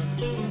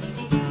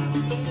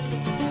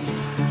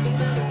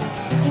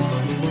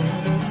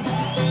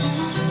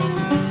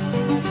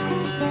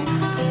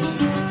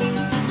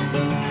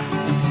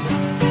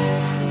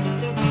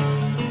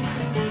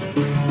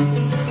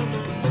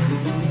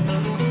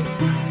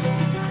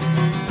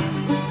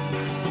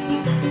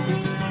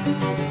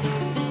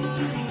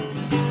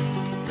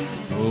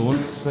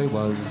 Once I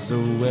was a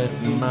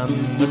wedding man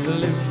that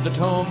lived at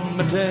home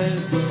at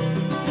Tays.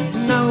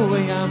 Now I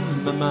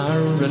am a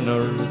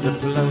mariner that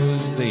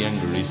ploughs the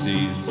angry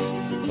seas.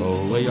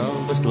 Oh, I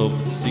always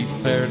loved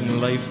seafaring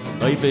life,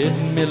 I bid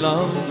me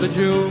love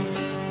adieu.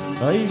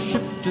 I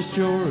shipped a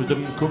steward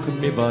and cooked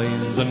me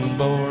boys on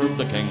board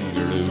the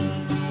Kangaroo.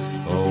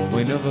 Oh,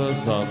 I never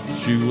thought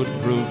she would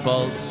prove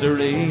false or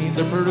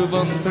either prove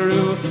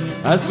untrue,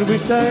 as we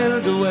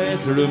sailed away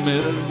through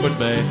Milford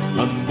Bay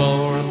on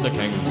board the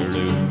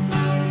Kangaroo.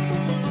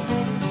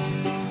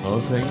 Oh,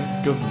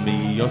 think of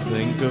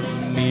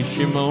me,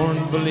 she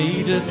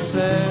mournfully did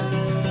say,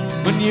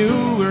 when you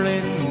were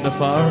in a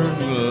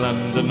foreign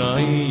land and I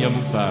am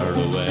far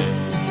away.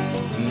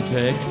 And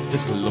take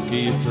this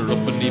lucky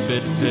threepenny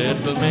bit,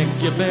 it will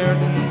make you bear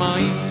in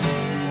mind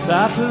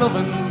that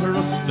loving,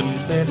 trusting,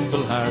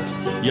 faithful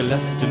heart you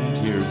left in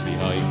tears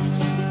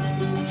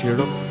behind.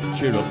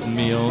 Cheer up,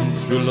 me own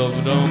true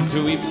love, don't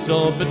to weep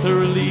so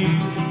bitterly.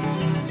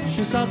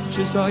 She sobbed,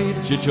 she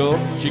sighed, she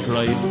choked, she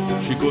cried,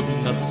 she could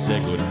not say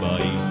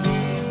goodbye.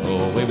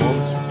 Oh, I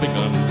won't be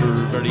gone for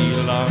very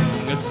long,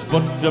 it's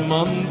but a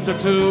month or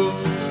two,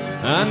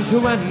 and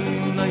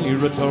when I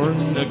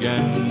return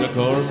again, of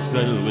course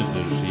I'll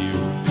visit you.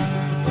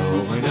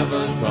 Oh, I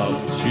never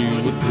thought she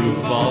would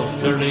prove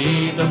false or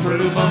either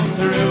prove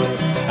untrue,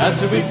 as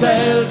we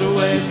sailed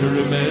away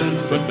through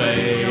Milford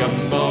Bay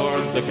on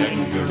board the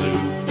Kangaroo.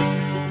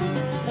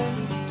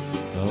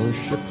 Our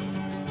ship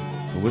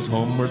was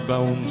homeward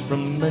bound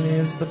from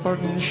many's the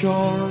furden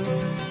shore,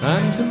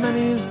 and to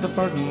many's the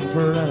furden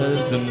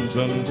present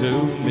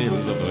unto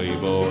Mill of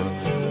Ivor.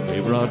 They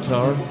brought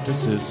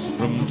tortoises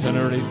from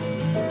Tenerife,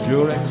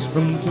 Durex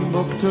from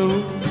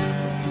Timbuktu,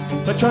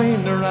 a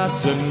China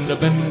rat and a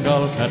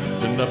Bengal cat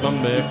and a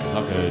Bombay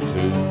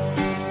cockatoo.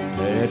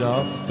 Laid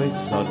off I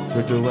sought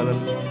her to Whelan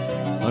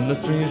on the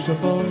street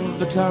above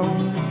the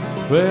town,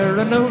 where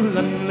an old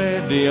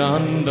landlady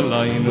on the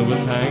line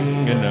was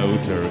hanging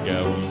out her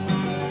gown.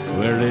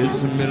 Where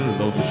is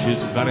Millo?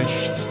 She's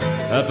vanished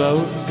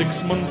about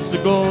 6 months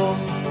ago,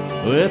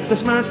 with the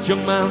smart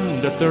young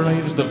man that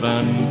drives the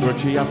van for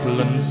Chiapple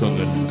and Son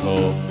and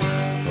Co.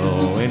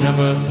 Oh, I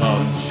never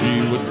thought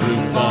she would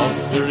prove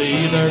false or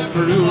either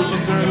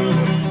prove true,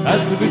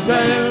 as we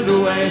sailed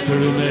away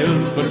through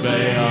Milford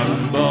Bay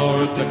on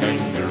board the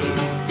Kangaroo.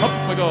 Up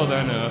I go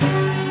there now.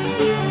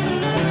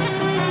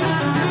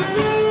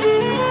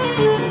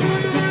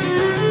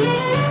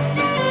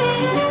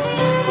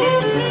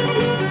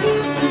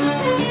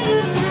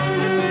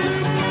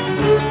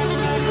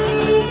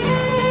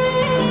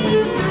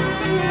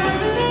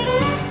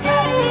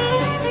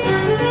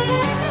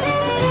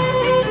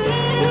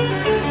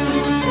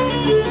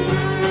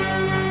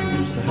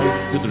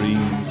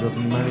 Of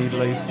married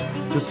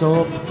life, to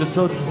soap, to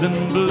suds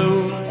and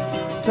blue,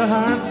 to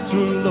hearts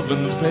through love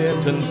and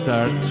pate and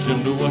starch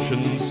and wash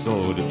and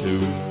soda too.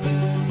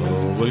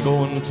 Oh, we'll go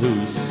on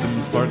to some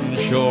foreign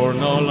shore,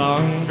 no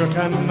longer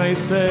can I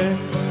stay,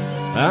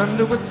 and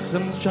with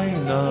some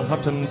china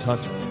hot and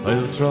taut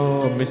I'll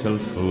throw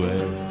myself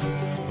away.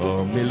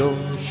 Oh, me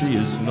love, she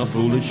is no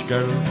foolish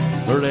girl,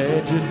 her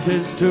age it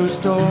is to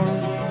store.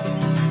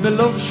 Me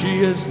love, she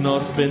is no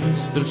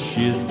spinster,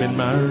 she has been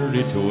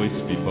married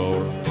twice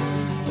before.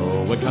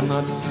 Oh, I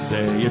cannot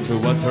say it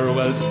was her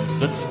wealth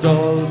that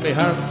stole me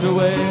heart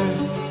away.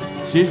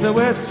 She's a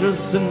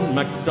waitress in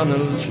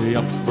McDonalds, she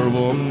up for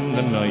 1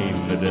 and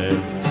 9 a day.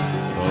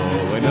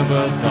 Oh, I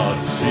never thought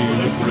she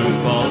would prove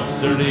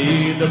false or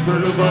either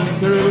prove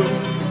untrue,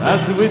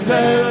 as we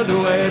sailed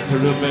away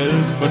through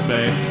Milford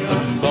Bay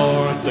on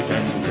board the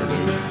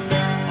Kangaroo.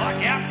 Oh,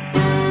 yeah!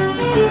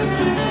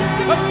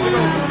 Up we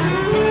go!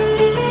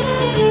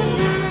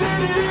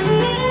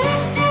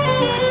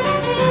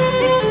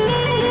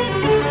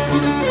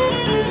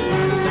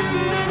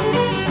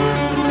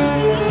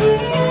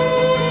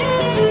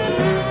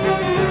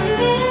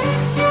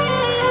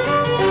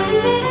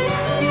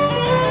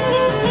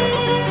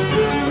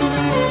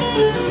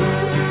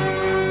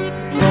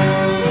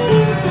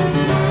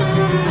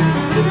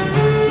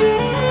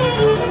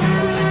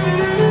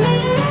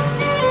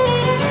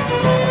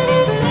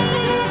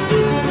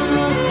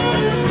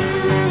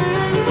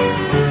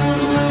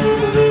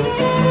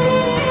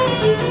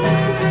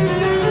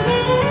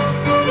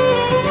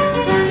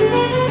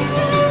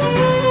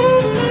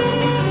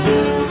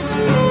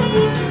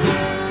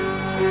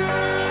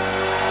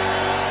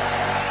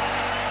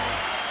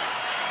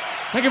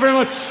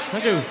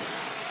 Thank you.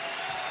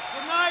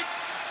 Good night.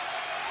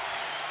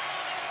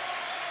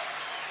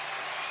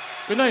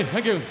 Good night.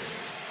 Thank you.